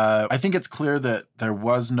it. I think it's clear that there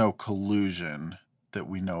was no collusion that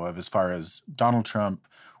we know of as far as Donald Trump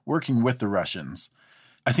working with the Russians.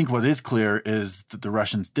 I think what is clear is that the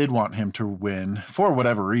Russians did want him to win for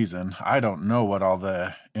whatever reason. I don't know what all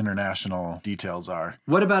the international details are.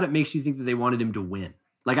 What about it makes you think that they wanted him to win?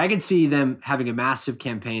 Like, I could see them having a massive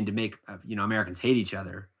campaign to make, Americans hate each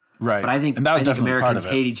other. Right. But I think Americans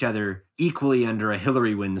hate each other equally under a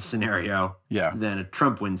Hillary wins scenario than a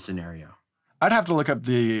Trump wins scenario. I'd have to look up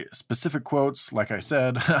the specific quotes. Like I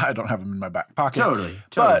said, I don't have them in my back pocket. Totally.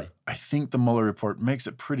 But I think the Mueller report makes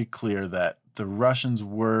it pretty clear that the Russians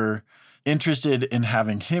were interested in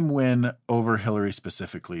having him win over Hillary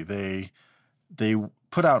specifically. They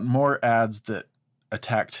put out more ads that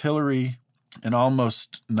attacked Hillary and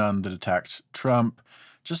almost none that attacked Trump.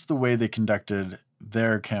 Just the way they conducted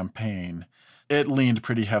their campaign, it leaned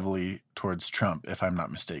pretty heavily towards Trump, if I'm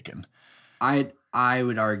not mistaken. I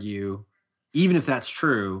would argue, even if that's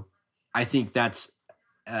true, I think that's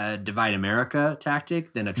a divide America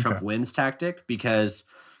tactic than a Trump wins tactic, because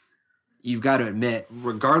you've got to admit,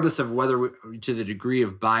 regardless of whether to the degree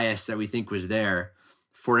of bias that we think was there,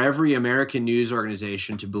 for every American news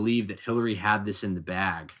organization to believe that Hillary had this in the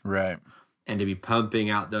bag, right, and to be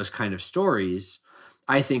pumping out those kind of stories,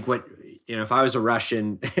 I think if I was a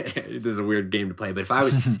Russian, this is a weird game to play, but if I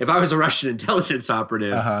was a Russian intelligence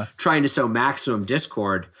operative trying to sow maximum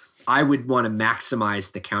discord, I would want to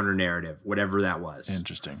maximize the counter narrative, whatever that was.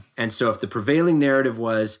 Interesting. And so if the prevailing narrative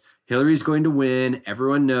was Hillary's going to win,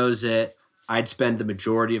 everyone knows it, I'd spend the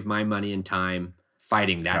majority of my money and time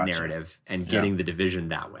fighting that narrative and getting the division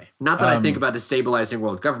that way. Not that I think about destabilizing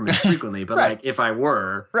world governments frequently, but like if I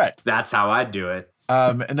were, that's how I'd do it.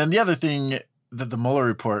 And then the other thing that the Mueller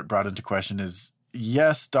report brought into question is,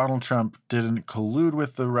 yes, Donald Trump didn't collude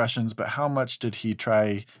with the Russians, but how much did he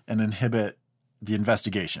try and inhibit the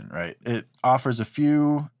investigation, right? It offers a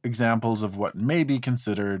few examples of what may be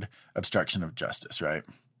considered obstruction of justice, right?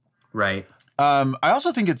 Right. I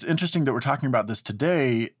also think it's interesting that we're talking about this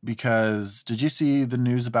today because did you see the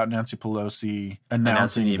news about Nancy Pelosi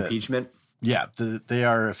announcing the impeachment? Yeah, they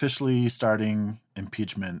are officially starting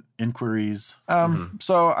impeachment inquiries.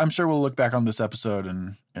 So I'm sure we'll look back on this episode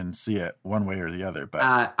and see it one way or the other.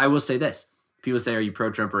 But I will say this. People say, are you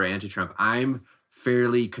pro-Trump or anti-Trump? I'm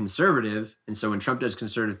fairly conservative. And so when Trump does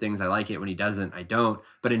conservative things, I like it. When he doesn't, I don't.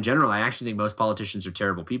 But in general, I actually think most politicians are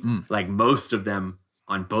terrible people. Like most of them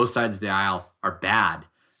on both sides of the aisle are bad.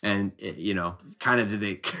 And, kind of to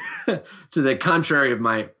the to the contrary of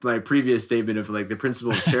my previous statement of like the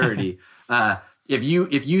principle of charity, if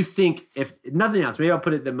you think, if nothing else, maybe I'll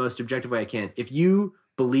put it the most objective way I can. If you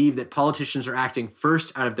believe that politicians are acting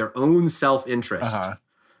first out of their own self-interest,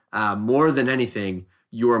 more than anything,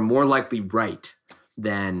 you are more likely right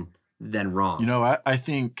than wrong. I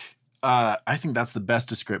think that's the best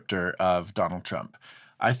descriptor of Donald Trump.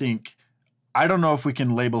 I don't know if we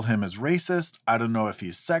can label him as racist. I don't know if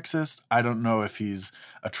he's sexist. I don't know if he's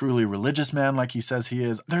a truly religious man like he says he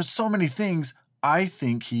is. There's so many things. I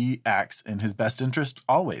think he acts in his best interest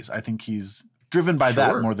always. I think he's driven by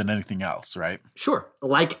that more than anything else, right? Sure.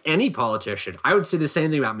 Like any politician. I would say the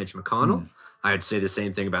same thing about Mitch McConnell. I would say the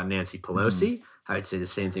same thing about Nancy Pelosi. I would say the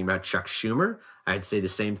same thing about Chuck Schumer. I'd say the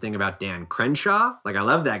same thing about Dan Crenshaw. Like, I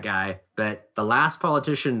love that guy. But the last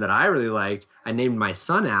politician that I really liked, I named my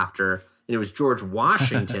son after, and it was George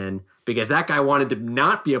Washington, because that guy wanted to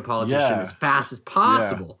not be a politician as fast as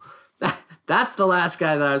possible. Yeah. That's the last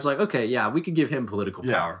guy that I was like, okay, yeah, we could give him political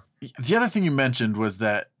power. The other thing you mentioned was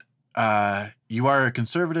that you are a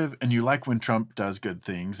conservative and you like when Trump does good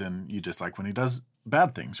things and you dislike when he does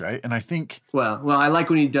bad things, right? And I think... Well, I like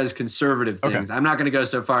when he does conservative things. I'm not going to go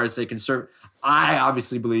so far as say conservative. I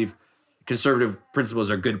obviously believe conservative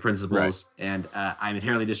principles are good principles, and I'm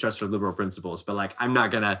inherently distrustful of liberal principles. But like, I'm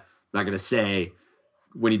not gonna say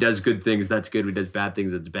when he does good things, that's good. When he does bad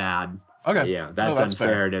things, it's bad. Okay. Yeah, that's unfair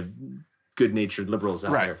fair. to good-natured liberals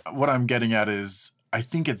out there. What I'm getting at is I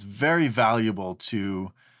think it's very valuable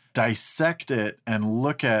to dissect it and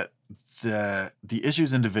look at the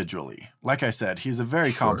issues individually. Like I said, he's a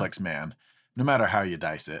very complex man, no matter how you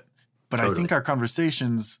dice it. But I think our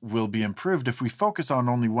conversations will be improved if we focus on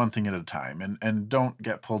only one thing at a time and don't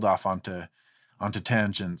get pulled off onto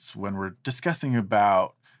tangents when we're discussing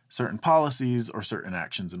about certain policies or certain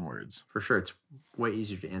actions and words. For sure. It's way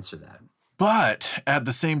easier to answer that. But at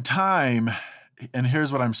the same time, and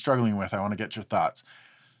here's what I'm struggling with, I want to get your thoughts.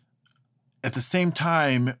 At the same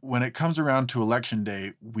time, when it comes around to election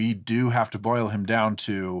day, we do have to boil him down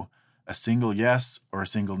to a single yes or a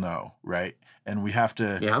single no, right? And we have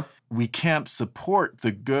to, we can't support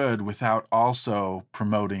the good without also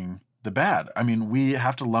promoting the bad. I mean, we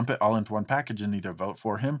have to lump it all into one package and either vote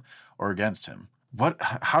for him or against him.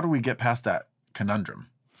 How do we get past that conundrum?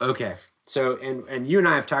 Okay. So, and you and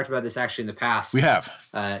I have talked about this actually in the past. We have.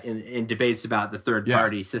 In debates about the third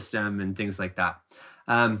party system and things like that.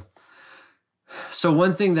 So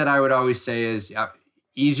one thing that I would always say is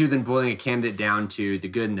easier than boiling a candidate down to the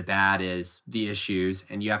good and the bad is the issues,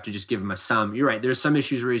 and you have to just give him a sum. You're right. There's some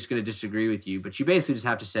issues where he's going to disagree with you, but you basically just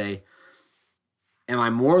have to say, am I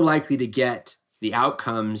more likely to get the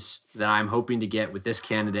outcomes that I'm hoping to get with this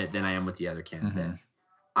candidate than I am with the other candidate? Mm-hmm.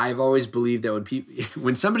 I've always believed that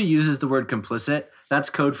when somebody uses the word complicit, that's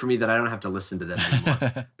code for me that I don't have to listen to them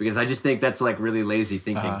anymore because I just think that's like really lazy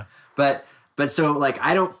thinking. But so like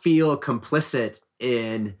I don't feel complicit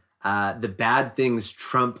in the bad things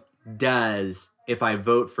Trump does if I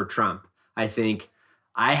vote for Trump. I think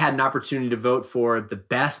I had an opportunity to vote for the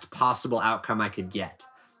best possible outcome I could get.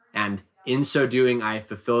 And in so doing, I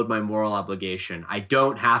fulfilled my moral obligation. I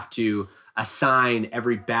don't have to assign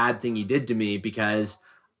every bad thing he did to me because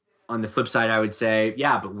on the flip side, I would say,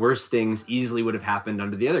 yeah, but worse things easily would have happened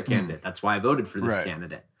under the other candidate. That's why I voted for this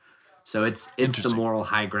candidate. So it's the moral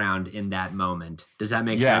high ground in that moment. Does that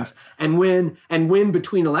make sense? And when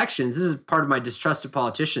between elections, this is part of my distrust of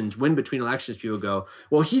politicians. When between elections, people go,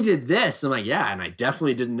 well, he did this. I'm like, yeah, and I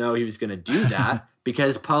definitely didn't know he was going to do that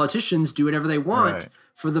because politicians do whatever they want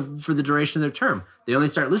for the duration of their term. They only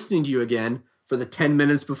start listening to you again for the 10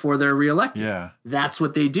 minutes before they're reelected. Yeah. That's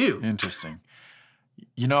what they do. Interesting.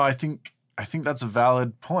 You know, I think that's a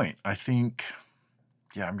valid point. I think,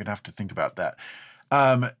 I'm going to have to think about that.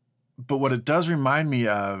 But what it does remind me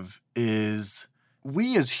of is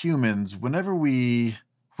we as humans, whenever we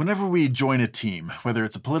join a team, whether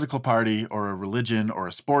it's a political party or a religion or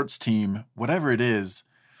a sports team, whatever it is,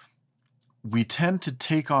 we tend to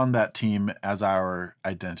take on that team as our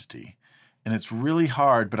identity. And it's really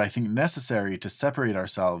hard, but I think necessary to separate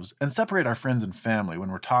ourselves and separate our friends and family when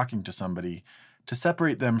we're talking to somebody, to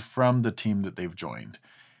separate them from the team that they've joined.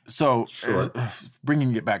 So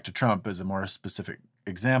bringing it back to Trump as a more specific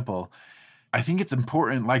example, I think it's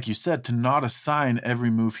important, like you said, to not assign every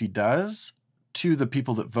move he does to the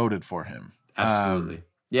people that voted for him. Absolutely.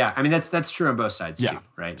 Yeah, I mean, that's true on both sides too,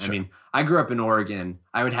 right? Sure. I mean, I grew up in Oregon.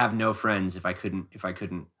 I would have no friends if I couldn't,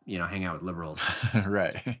 hang out with liberals.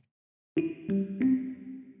 Right.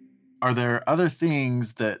 Are there other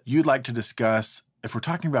things that you'd like to discuss? If we're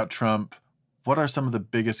talking about Trump, what are some of the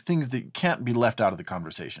biggest things that can't be left out of the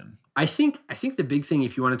conversation? I think the big thing,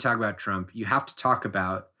 if you want to talk about Trump, you have to talk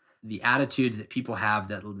about the attitudes that people have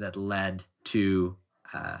that led to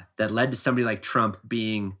somebody like Trump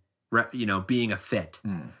being a fit.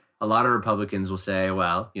 A lot of Republicans will say,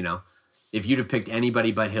 well, if you'd have picked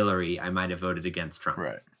anybody but Hillary, I might have voted against Trump.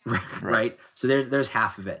 Right. So there's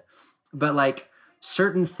half of it. But like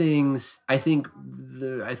certain things, I think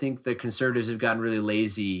the conservatives have gotten really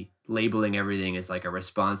lazy labeling everything as like a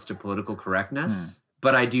response to political correctness.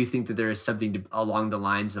 But I do think that there is something along the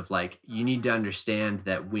lines of like, you need to understand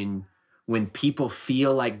that when people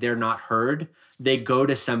feel like they're not heard, they go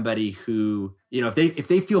to somebody who, if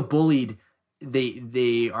they feel bullied,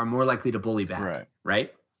 they are more likely to bully back.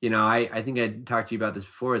 Right. I think I talked to you about this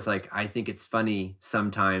before. It's like, I think it's funny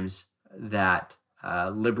sometimes that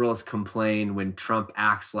liberals complain when Trump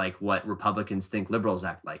acts like what Republicans think liberals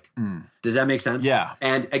act like. Does that make sense? Yeah.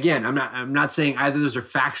 And again, I'm not saying either of those are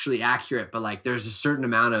factually accurate, but like there's a certain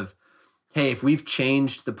amount of, hey, if we've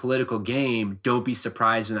changed the political game, don't be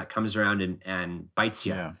surprised when that comes around and bites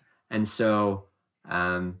you. Yeah. And so,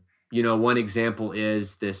 one example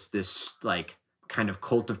is this like kind of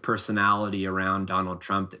cult of personality around Donald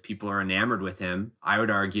Trump that people are enamored with him. I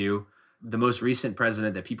would argue the most recent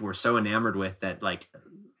president that people were so enamored with that like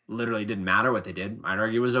literally didn't matter what they did, I'd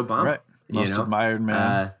argue was Obama. Right. Most admired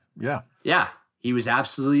man. Yeah. He was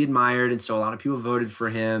absolutely admired. And so a lot of people voted for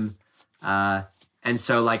him. And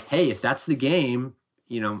so like, hey, if that's the game,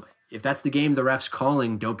 if that's the game the ref's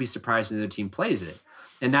calling, don't be surprised when the other team plays it.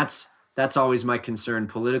 And that's always my concern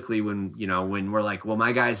politically when we're like, well,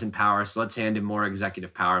 my guy's in power, so let's hand him more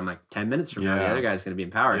executive power. I'm like, 10 minutes from now, the other guy's going to be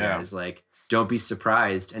in power, guys. Like, don't be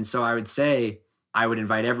surprised. And so I would say I would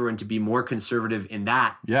invite everyone to be more conservative in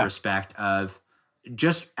that respect of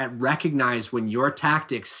just recognize when your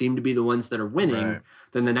tactics seem to be the ones that are winning,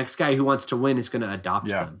 then the next guy who wants to win is going to adopt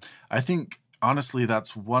them. I think, honestly,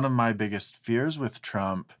 that's one of my biggest fears with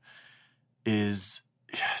Trump is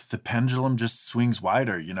the pendulum just swings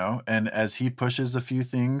wider, and as he pushes a few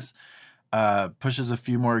things, pushes a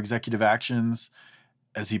few more executive actions,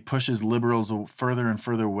 as he pushes liberals further and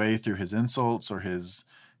further away through his insults or his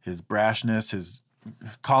brashness, his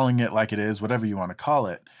calling it like it is, whatever you want to call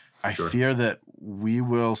it, I fear that we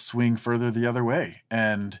will swing further the other way,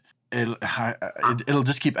 and it'll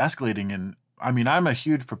just keep escalating. And I mean, I'm a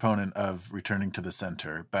huge proponent of returning to the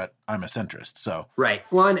center, but I'm a centrist, so. Right.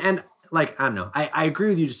 Well, and like, I don't know. I agree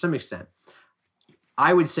with you to some extent.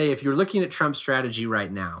 I would say if you're looking at Trump's strategy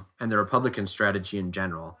right now and the Republican strategy in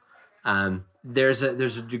general, there's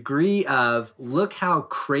a degree of look how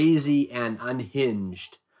crazy and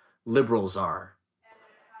unhinged liberals are.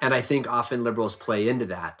 And I think often liberals play into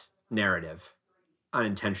that narrative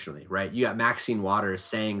unintentionally, right? You got Maxine Waters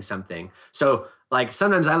saying something. So like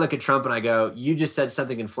sometimes I look at Trump and I go, you just said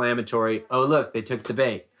something inflammatory. Oh, look, they took the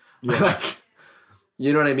bait. Like,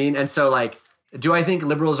 you know what I mean? And so like, do I think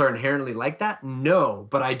liberals are inherently like that? No,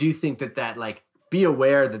 but I do think that like, be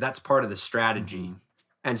aware that that's part of the strategy. Mm-hmm.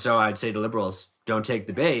 And so I'd say to liberals, don't take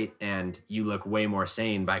the bait, and you look way more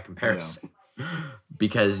sane by comparison.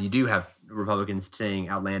 Because you do have Republicans saying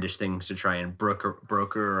outlandish things to try and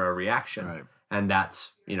broker a reaction. Right. And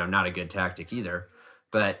that's, not a good tactic either.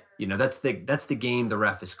 But, that's the game the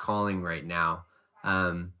ref is calling right now.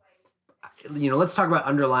 Let's talk about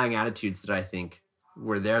underlying attitudes that I think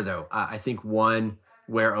were there, though. I think one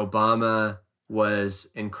where Obama was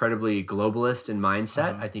incredibly globalist in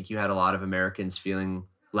mindset. I think you had a lot of Americans feeling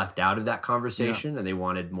left out of that conversation, and they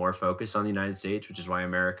wanted more focus on the United States, which is why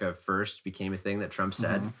America First became a thing that Trump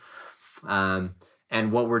said.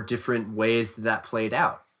 And what were different ways that played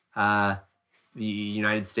out? The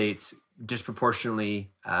United States disproportionately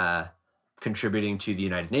contributing to the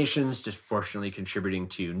United Nations, disproportionately contributing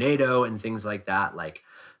to NATO and things like that. Like,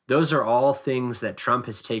 those are all things that Trump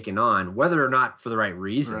has taken on, whether or not for the right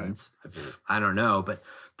reasons. Right. I don't know, but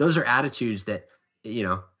those are attitudes that,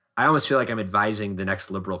 I almost feel like I'm advising the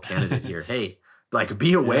next liberal candidate here. Hey, like,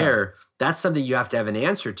 be aware. That's something you have to have an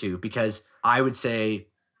answer to, because I would say,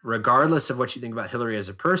 regardless of what you think about Hillary as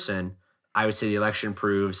a person, I would say the election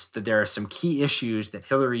proves that there are some key issues that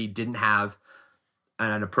Hillary didn't have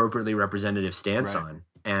an appropriately representative stance on.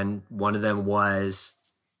 And one of them was,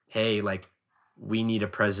 hey, like, we need a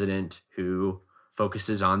president who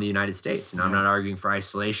focuses on the United States. And I'm not arguing for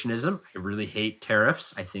isolationism. I really hate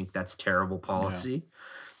tariffs. I think that's terrible policy.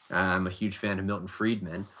 I'm a huge fan of Milton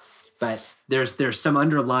Friedman. But there's some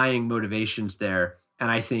underlying motivations there.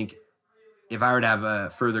 And I think if I were to have a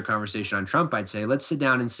further conversation on Trump, I'd say, let's sit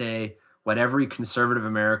down and say what every conservative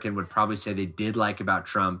American would probably say they did like about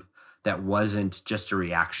Trump that wasn't just a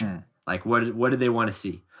reaction. Like, what did they want to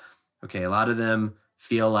see? Okay, a lot of them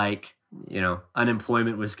feel like,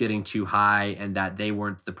 unemployment was getting too high and that they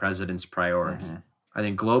weren't the president's priority. I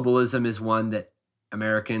think globalism is one that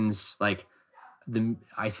Americans, like,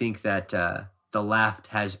 I think that the left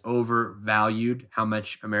has overvalued how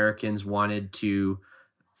much Americans wanted to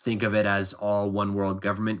think of it as all one world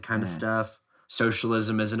government kind of stuff.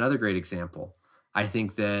 Socialism is another great example. I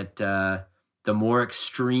think that the more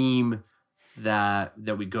extreme that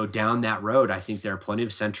we go down that road, I think there are plenty of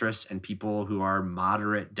centrists and people who are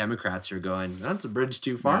moderate Democrats who are going, that's a bridge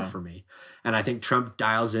too far for me. And I think Trump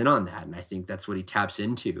dials in on that. And I think that's what he taps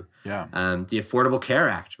into. The Affordable Care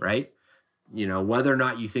Act, right? Whether or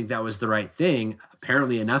not you think that was the right thing,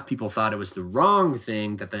 apparently enough people thought it was the wrong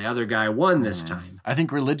thing that the other guy won this time. I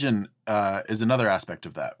think religion is another aspect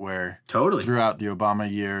of that, where throughout the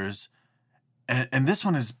Obama years, and this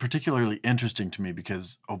one is particularly interesting to me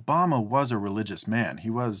because Obama was a religious man. He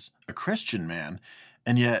was a Christian man,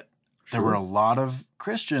 and yet there were a lot of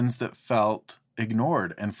Christians that felt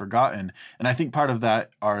ignored and forgotten. And I think part of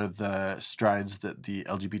that are the strides that the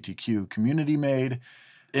LGBTQ community made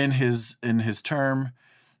in his term.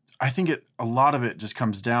 I think a lot of it just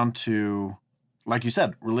comes down to, like you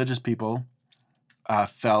said, religious people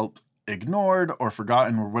felt ignored or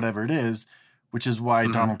forgotten or whatever it is, which is why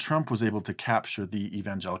Donald Trump was able to capture the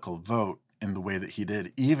evangelical vote in the way that he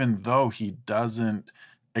did, even though he doesn't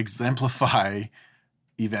exemplify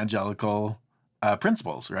evangelical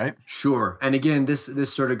principles, right? Sure. And again,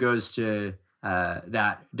 this sort of goes to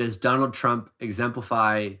that. Does Donald Trump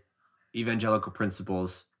exemplify evangelical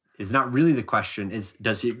principles? Is not really the question.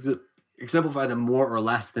 Does he exemplify them more or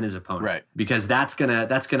less than his opponent? Right. Because that's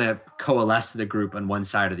gonna coalesce the group on one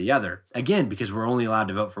side or the other. Again, because we're only allowed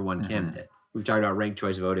to vote for one candidate. We've talked about ranked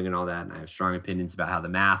choice voting and all that, and I have strong opinions about how the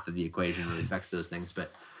math of the equation really affects those things.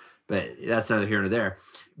 But that's neither here nor there.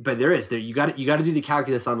 But you got to do the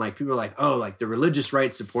calculus on, like, people are like, oh, like the religious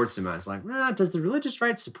right supports him. I was like, does the religious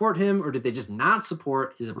right support him, or did they just not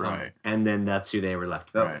support his opponent? Right. And then that's who they were left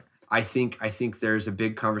to vote. Right. I think there's a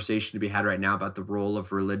big conversation to be had right now about the role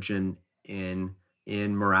of religion in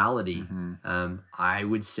morality. I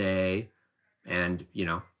would say, and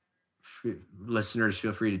listeners,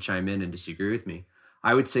 feel free to chime in and disagree with me.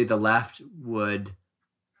 I would say the left would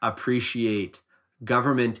appreciate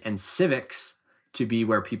government and civics to be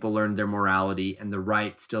where people learn their morality, and the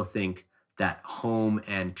right still think that home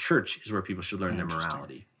and church is where people should learn their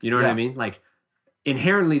morality. You know what I mean? Like,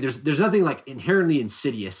 inherently, there's nothing like inherently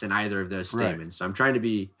insidious in either of those statements. Right. So I'm trying to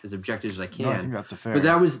be as objective as I can. No, I think that's a fair.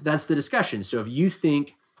 But that's the discussion. So if you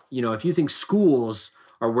think schools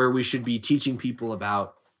are where we should be teaching people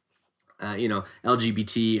about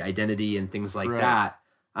LGBT identity and things like that,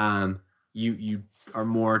 you are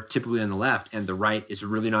more typically on the left, and the right is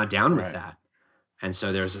really not down with that. And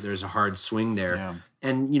so there's a hard swing there. Yeah.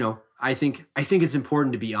 And I think it's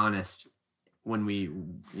important to be honest when we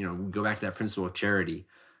go back to that principle of charity.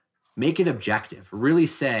 Make it objective. Really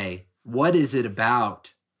say, what is it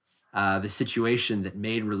about the situation that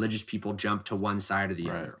made religious people jump to one side or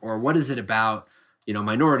the other? Or what is it about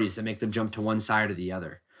minorities that make them jump to one side or the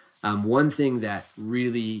other? One thing that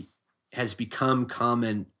really has become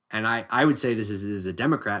common, and I would say this is a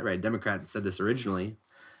Democrat, right? A Democrat said this originally.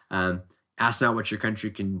 Ask not what your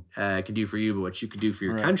country can do for you, but what you can do for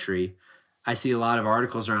your country. I see a lot of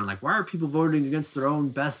articles around like, why are people voting against their own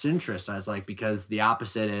best interests? I was like, because the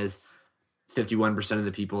opposite is 51% of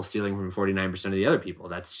the people stealing from 49% of the other people.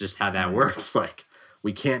 That's just how that works. Like,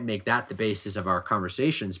 we can't make that the basis of our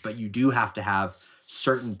conversations, but you do have to have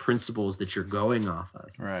certain principles that you're going off of.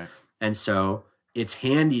 Right. And so it's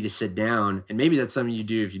handy to sit down, and maybe that's something you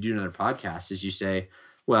do if you do another podcast, is you say,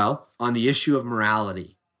 well, on the issue of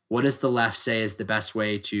morality, what does the left say is the best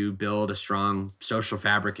way to build a strong social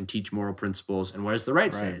fabric and teach moral principles? And what does the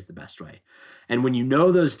right say is the best way? And when you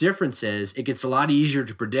know those differences, it gets a lot easier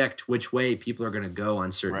to predict which way people are going to go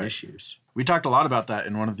on certain issues. We talked a lot about that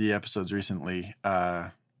in one of the episodes recently,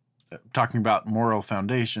 talking about moral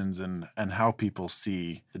foundations and how people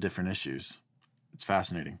see the different issues. It's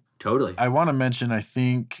fascinating. Totally. I want to mention, I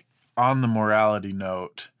think, on the morality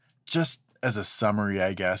note, just as a summary,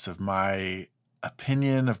 I guess, of my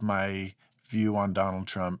opinion, of my view on Donald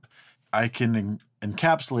Trump, I can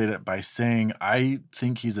encapsulate it by saying I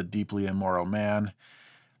think he's a deeply immoral man,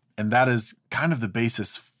 and that is kind of the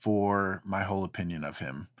basis for my whole opinion of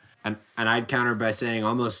him. And I'd counter by saying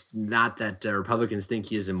almost not that Republicans think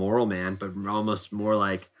he is a moral man, but almost more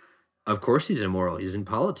like, of course he's immoral. He's in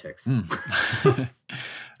politics.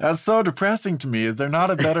 That's so depressing to me. Is there not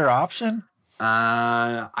a better option?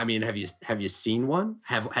 I mean, have you seen one?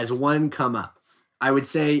 Has one come up? I would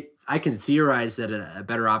say I can theorize that a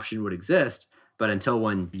better option would exist, but until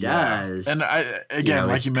one does, and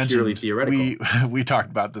like you mentioned, theoretical. We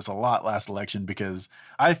talked about this a lot last election because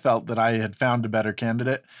I felt that I had found a better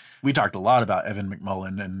candidate. We talked a lot about Evan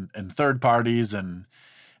McMullin and third parties, and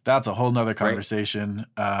that's a whole nother conversation.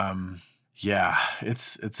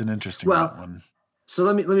 It's an interesting one. So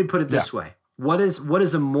let me put it this way: what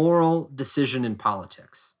is a moral decision in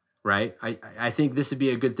politics? Right? I think this would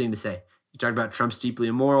be a good thing to say. You talked about Trump's deeply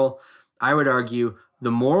immoral. I would argue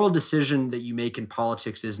the moral decision that you make in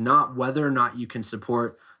politics is not whether or not you can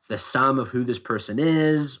support the sum of who this person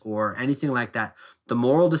is or anything like that. The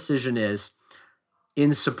moral decision is,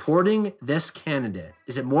 in supporting this candidate,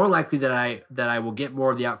 is it more likely that I will get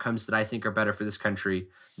more of the outcomes that I think are better for this country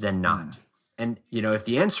than not? And if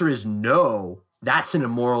the answer is no, that's an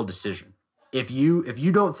immoral decision. If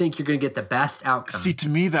you don't think you're going to get the best outcome. See, to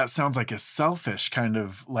me, that sounds like a selfish kind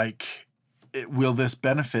of like, will this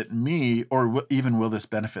benefit me, or even will this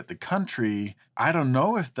benefit the country? I don't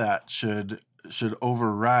know if that should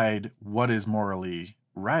override what is morally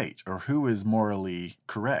right or who is morally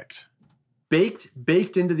correct.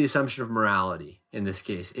 Baked into the assumption of morality in this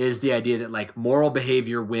case is the idea that like moral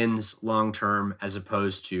behavior wins long term as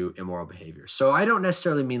opposed to immoral behavior. So I don't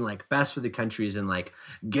necessarily mean like best for the country as in like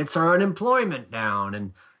gets our unemployment down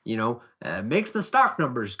and makes the stock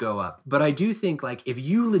numbers go up. But I do think like if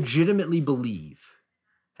you legitimately believe,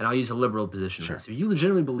 and I'll use a liberal position on this, if you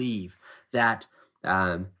legitimately believe that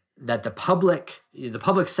that the public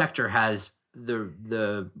sector has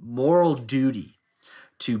the moral duty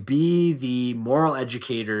to be the moral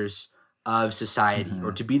educators of society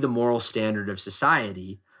or to be the moral standard of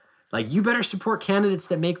society, like you better support candidates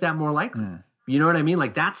that make that more likely. You know what I mean?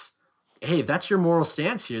 Like if that's your moral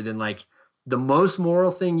stance here, then like the most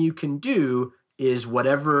moral thing you can do is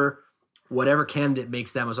whatever candidate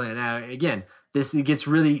makes that most likely. Now, again, it gets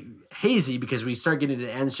really hazy because we start getting to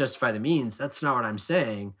the ends justify the means. That's not what I'm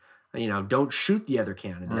saying. Don't shoot the other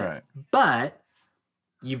candidate. Right. But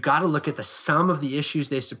you've got to look at the sum of the issues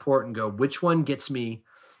they support and go, which one gets me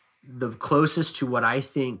the closest to what I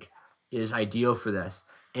think is ideal for this.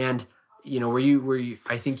 And where you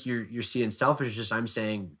I think you're seeing selfish. Just I'm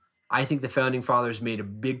saying I think the founding fathers made a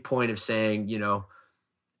big point of saying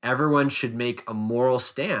everyone should make a moral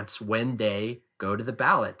stance when they go to the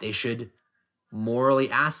ballot. They should morally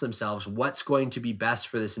ask themselves what's going to be best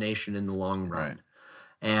for this nation in the long run. Right.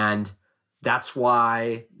 And that's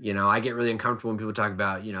why, I get really uncomfortable when people talk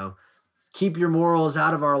about, keep your morals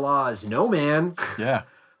out of our laws. No, man. Yeah.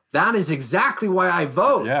 That is exactly why I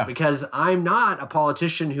vote. Yeah. Because I'm not a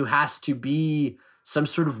politician who has to be some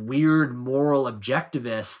sort of weird moral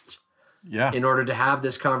objectivist in order to have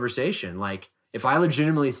this conversation. Like, if I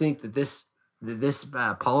legitimately think that this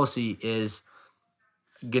policy is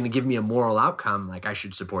going to give me a moral outcome, like I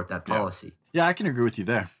should support that policy. Yeah, I can agree with you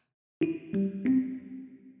there.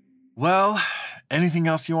 Well, anything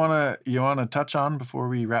else you wanna touch on before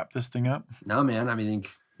we wrap this thing up? No, man. I mean,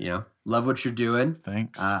 love what you're doing.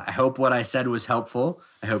 Thanks. I hope what I said was helpful.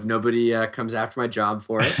 I hope nobody comes after my job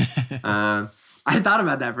for it. I thought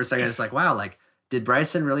about that for a second. It's like, wow, like, did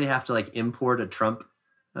Bryson really have to like import a Trump,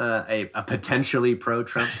 a potentially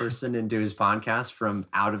pro-Trump person into his podcast from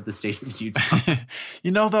out of the state of Utah?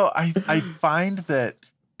 Though, I find that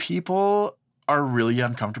people are really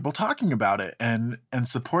uncomfortable talking about it and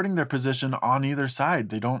supporting their position on either side.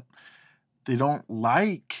 They don't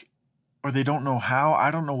like, or they don't know how.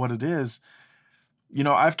 I don't know what it is.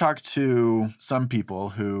 I've talked to some people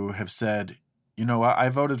who have said, I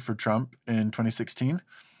voted for Trump in 2016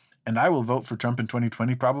 and I will vote for Trump in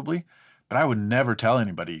 2020 probably, but I would never tell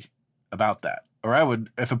anybody about that. Or I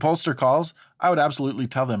would, if a pollster calls, I would absolutely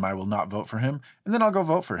tell them I will not vote for him, and then I'll go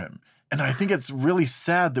vote for him. And I think it's really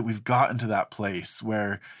sad that we've gotten to that place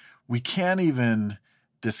where we can't even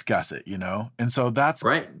discuss it, And so that's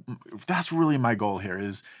right. That's really my goal here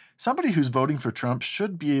is somebody who's voting for Trump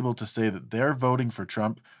should be able to say that they're voting for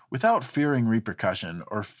Trump without fearing repercussion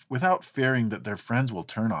or without fearing that their friends will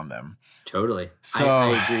turn on them. Totally. So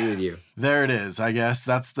I agree with you. There it is. I guess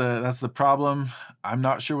that's the problem. I'm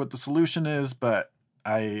not sure what the solution is, but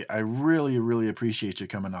I really, really appreciate you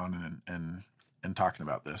coming on and talking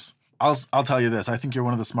about this. I'll tell you this. I think you're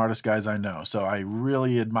one of the smartest guys I know. So I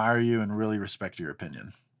really admire you and really respect your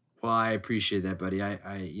opinion. Well, I appreciate that, buddy.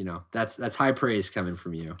 That's high praise coming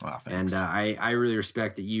from you. Oh, thanks. And I really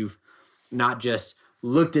respect that you've not just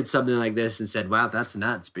looked at something like this and said, wow, that's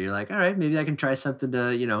nuts. But you're like, all right, maybe I can try something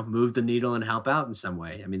to, move the needle and help out in some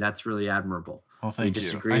way. I mean, that's really admirable. Well, thank you. We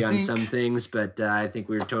disagree on some things, but I think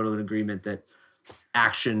we're totally in agreement that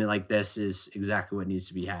action like this is exactly what needs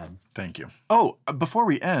to be had. Thank you. Oh, before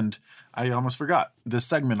we end, I almost forgot. This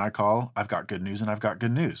segment I call I've Got Good News and I've Got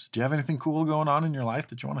Good News. Do you have anything cool going on in your life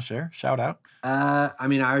that you want to share? Shout out. I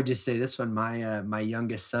would just say this one. My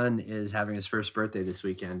youngest son is having his first birthday this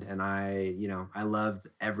weekend, and I love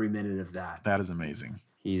every minute of that. That is amazing.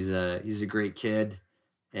 He's a great kid,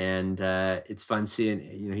 and it's fun seeing,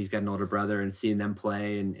 he's got an older brother and seeing them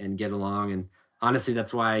play and get along. And honestly,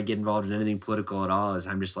 that's why I get involved in anything political at all, is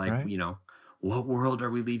I'm just like, right. What world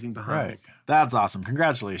are we leaving behind? Right. That's awesome.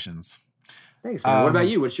 Congratulations. Thanks, man. What about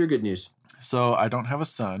you? What's your good news? So I don't have a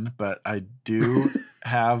son, but I do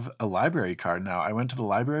have a library card now. I went to the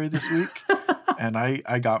library this week and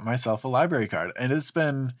I got myself a library card. And it's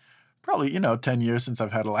been probably, 10 years since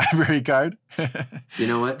I've had a library card. You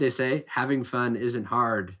know what they say? Having fun isn't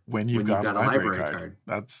hard when you've got a library card.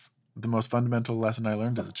 That's the most fundamental lesson I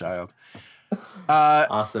learned as a child.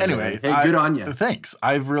 Awesome. Anyway, hey, good on you. Thanks.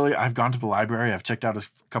 I've gone to the library. I've checked out a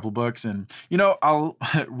couple books, and I'll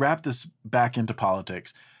wrap this back into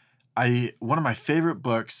politics. One of my favorite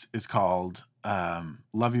books is called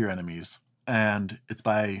Love Your Enemies, and it's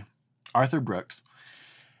by Arthur Brooks.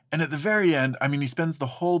 And at the very end, he spends the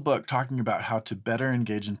whole book talking about how to better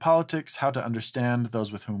engage in politics, how to understand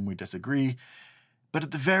those with whom we disagree. But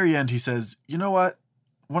at the very end, he says, you know what?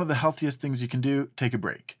 One of the healthiest things you can do, take a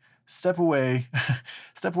break. Step away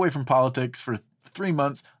from politics for 3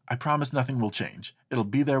 months. I promise nothing will change. It'll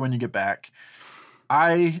be there when you get back.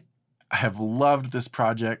 I have loved this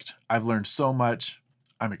project. I've learned so much.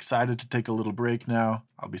 I'm excited to take a little break now.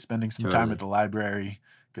 I'll be spending some time at the library,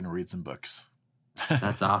 going to read some books.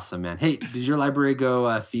 That's awesome, man. Hey, did your library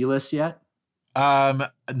go feeless yet?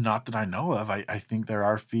 Not that I know of. I think there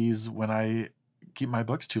are fees when I keep my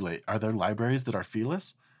books too late. Are there libraries that are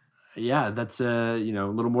feeless? Yeah, that's a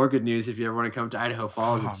little more good news if you ever want to come to Idaho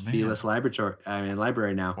Falls. It's feeless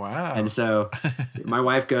library now. Wow. And so my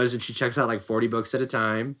wife goes and she checks out like 40 books at a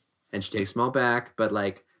time, and she takes them all back. But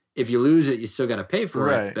like, if you lose it, you still got to pay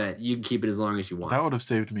for it, but you can keep it as long as you want. That would have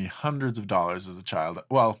saved me hundreds of dollars as a child.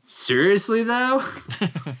 Well, seriously though?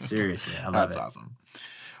 Seriously, I love That's awesome.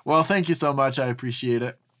 Well, thank you so much. I appreciate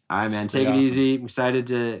it. All right, man. Take it easy. I'm excited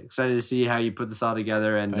to see how you put this all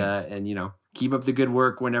together, and keep up the good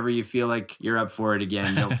work whenever you feel like you're up for it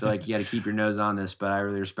again. Don't feel like you got to keep your nose on this, but I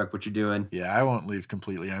really respect what you're doing. Yeah, I won't leave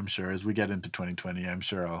completely, I'm sure. As we get into 2020, I'm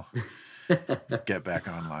sure I'll get back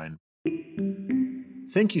online.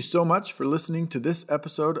 Thank you so much for listening to this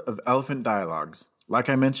episode of Elephant Dialogues. Like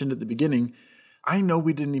I mentioned at the beginning, I know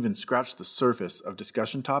we didn't even scratch the surface of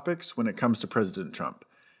discussion topics when it comes to President Trump,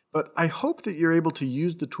 but I hope that you're able to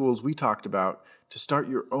use the tools we talked about to start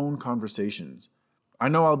your own conversations. I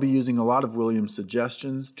know I'll be using a lot of William's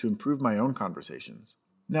suggestions to improve my own conversations.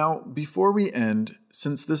 Now, before we end,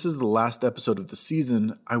 since this is the last episode of the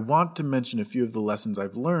season, I want to mention a few of the lessons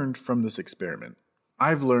I've learned from this experiment.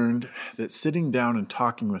 I've learned that sitting down and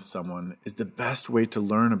talking with someone is the best way to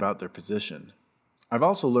learn about their position. I've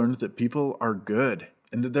also learned that people are good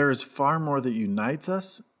and that there is far more that unites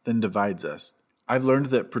us than divides us. I've learned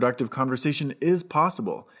that productive conversation is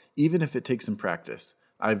possible, even if it takes some practice.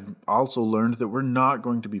 I've also learned that we're not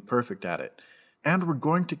going to be perfect at it, and we're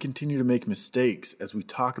going to continue to make mistakes as we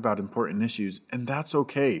talk about important issues, and that's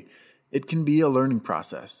okay. It can be a learning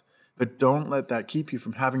process, but don't let that keep you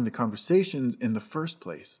from having the conversations in the first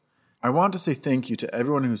place. I want to say thank you to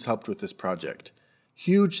everyone who's helped with this project.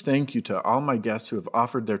 Huge thank you to all my guests who have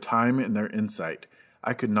offered their time and their insight.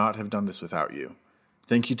 I could not have done this without you.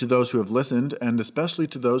 Thank you to those who have listened, and especially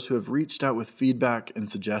to those who have reached out with feedback and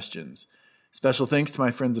suggestions. Special thanks to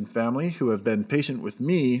my friends and family who have been patient with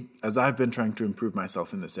me as I've been trying to improve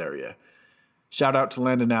myself in this area. Shout out to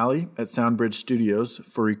Landon Alley at Soundbridge Studios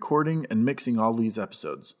for recording and mixing all these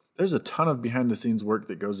episodes. There's a ton of behind-the-scenes work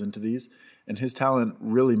that goes into these, and his talent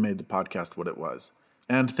really made the podcast what it was.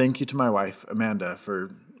 And thank you to my wife, Amanda,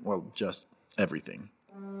 for, just everything.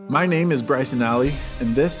 My name is Bryson Alley,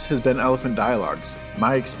 and this has been Elephant Dialogues,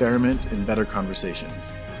 my experiment in better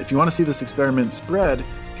conversations. If you want to see this experiment spread,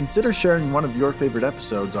 consider sharing one of your favorite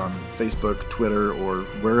episodes on Facebook, Twitter, or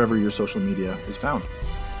wherever your social media is found.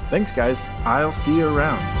 Thanks, guys. I'll see you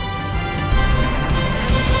around.